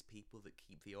that, there's people that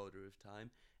keep the order of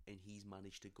time, and he's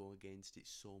managed to go against it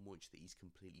so much that he's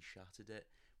completely shattered it.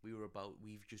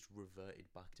 We've just reverted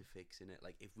back to fixing it.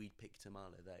 Like, if we'd picked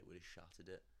Tamala there, it would have shattered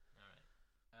it. Alright.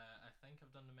 I think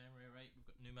I've done the memory right. We've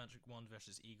got New Magic Wand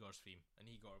versus Igor's theme. An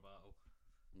Igor battle.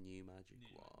 New Magic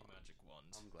New Wand. Magic Wand.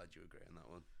 I'm glad you agree on that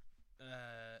one.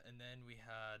 And then we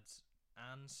had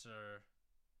Answer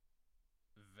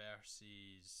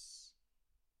versus.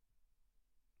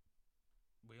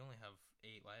 We only have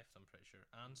 8 left, I'm pretty sure.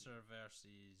 Answer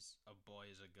versus A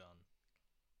Boy Is a Gun.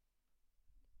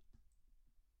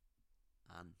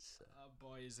 Answer. A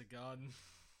Boy Is a Gun.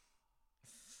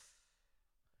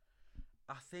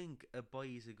 I think A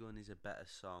Boy Is a Gun is a better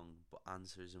song, but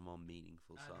Answer is a more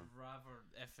meaningful song. I'd rather,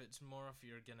 if it's more if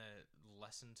you're gonna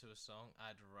listen to a song,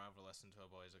 I'd rather listen to A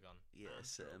Boy Is a Gun. Yeah,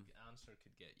 same. Answer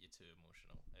could get you too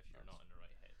emotional if you're not in the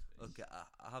right headspace. Okay,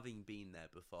 having been there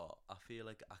before, I feel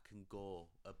like I can go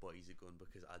A Boy Is a Gun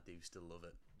because I do still love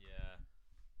it. Yeah.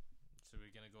 So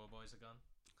we're gonna go A Boy Is a Gun?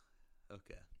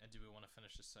 Okay. And do we want to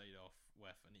finish this side off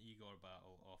with an Igor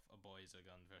battle of A Boy Is a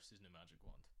Gun versus New Magic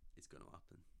Wand? It's going to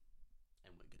happen.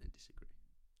 And we're going to disagree.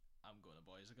 I'm going A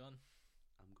Boy Is a Gun.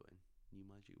 I'm going New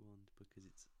Magic Wand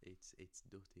because it's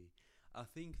dutty. I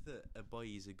think that A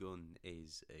Boy Is a Gun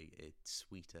is a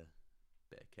sweeter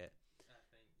bit of kit. I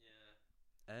think,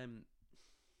 yeah.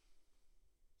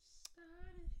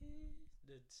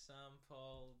 The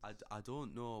sample. I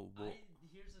don't know what.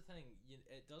 Here's the thing.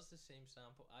 It does the same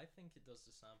sample. I think it does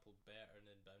the sample better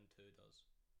than Bound 2 does.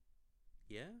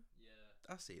 Yeah,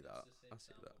 Yeah. I see that. It's the I same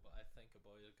see sample, that. but I think A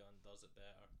Boy Is a Gun does it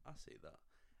better. I see that.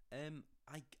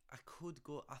 I could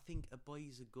go. I think A Boy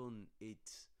Is a Gun.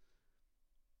 It's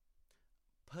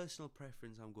personal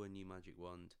preference. I'm going New Magic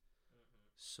Wand.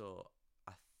 So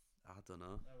I don't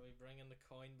know. Are we bringing the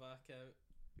coin back out?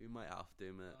 We might have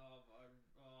to, mate. Oh.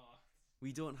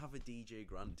 We don't have a DJ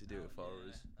Grant to do it for yeah.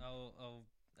 us. I'll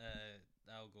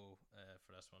go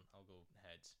for this one. I'll go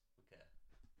heads. Okay.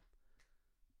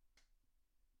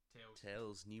 Tails.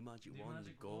 Tails, New Magic New Wand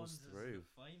Magic goes Wand through. Is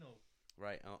the final.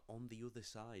 Right, on the other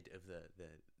side of the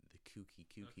kooky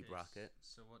Okay, bracket.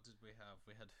 So what did we have?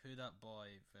 We had Who Dat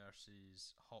Boy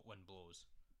versus Hot Wind Blows.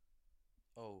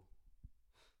 Oh,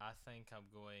 I think I'm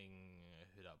going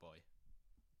Who Dat Boy.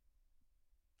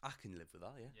 I can live with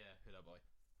that, yeah. Yeah, Who Dat Boy.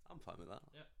 I'm fine with that.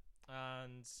 Yeah.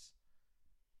 And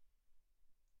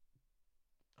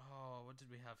what did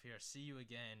we have here? See You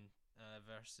Again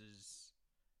versus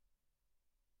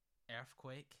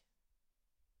Earthquake.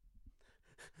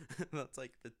 That's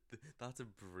like that's a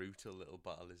brutal little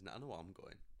battle, isn't it? I know what I'm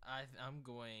going. I'm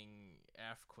going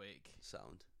Earthquake.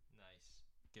 Sound. Nice,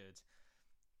 good.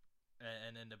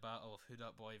 And then the battle of Who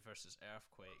Dat Boy versus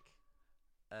Earthquake.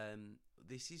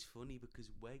 This is funny because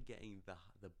we're getting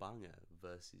the banger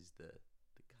versus the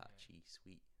catchy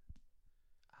sweet.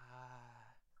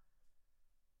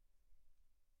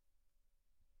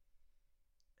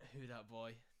 Who Dat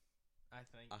Boy. I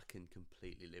think. I can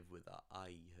completely live with that.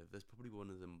 That's probably one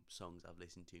of the songs I've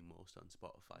listened to most on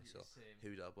Spotify. So, Same.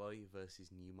 Who Dat Boy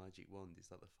versus New Magic Wand, is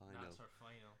that the final? That's our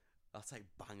final. That's like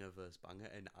banger versus banger,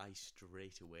 and I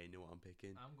straight away know what I'm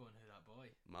picking. I'm going Who Dat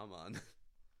Boy. My man.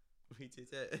 We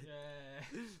did it.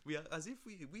 Yeah. We are, as if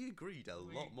we agreed a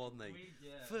lot more than like,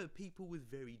 yeah. for people with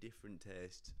very different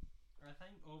tastes. I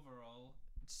think overall,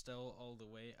 still all the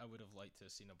way, I would have liked to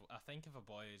have seen I think if A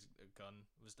Boy's Gun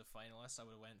was the finalist, I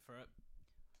would have went for it.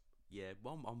 Yeah,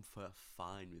 well, I'm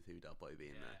fine with Who Dat Boy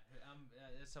being there.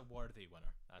 It's a worthy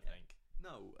winner, I think.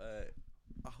 No,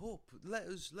 I hope let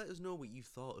us know what you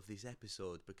thought of this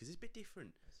episode, because it's a bit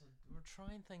different. We're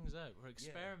trying things out. We're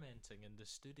experimenting in the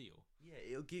studio.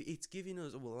 Yeah, it's giving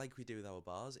us, well, like we do with our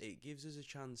bars, it gives us a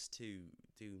chance to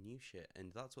do new shit,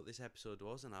 and that's what this episode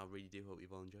was. And I really do hope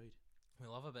you've all enjoyed. We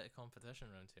love a bit of competition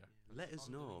around here. Let us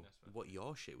know what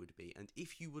your shit would be, and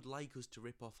if you would like us to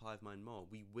rip off Hive Mind more,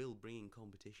 we will bring in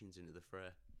competitions into the fray.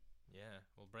 Yeah,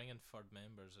 we'll bring in third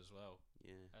members as well.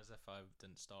 Yeah. As if I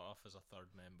didn't start off as a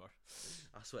third member.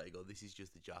 I swear to God, this is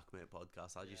just the Jackmate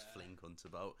podcast. I just fling cunts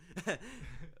about.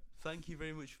 Thank you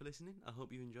very much for listening. I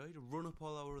hope you enjoyed. Run up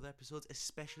all our other episodes,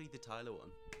 especially the Tyler one.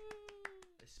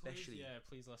 Especially.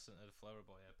 Please listen to the Flower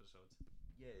Boy episodes.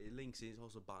 Yeah, it links in. It's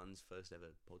also Barton's first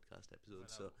ever podcast episode.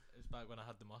 So it was back when I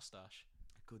had the mustache.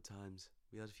 Good times.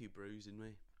 We had a few brews, didn't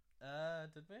we?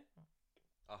 Did we?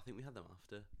 I think we had them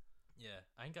after. Yeah,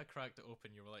 I think I cracked it open.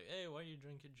 You were like, "Hey, why are you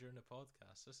drinking during the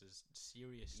podcast? This is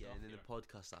serious stuff." Yeah, and then here. the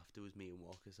podcast after was me and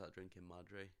Walker sat drinking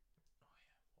Madre.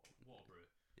 Oh yeah, what a brew.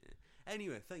 Yeah.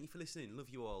 Anyway, thank you for listening. Love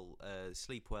you all.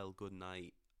 Sleep well. Good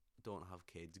night. Don't have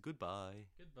kids. Goodbye.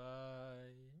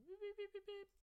 Goodbye.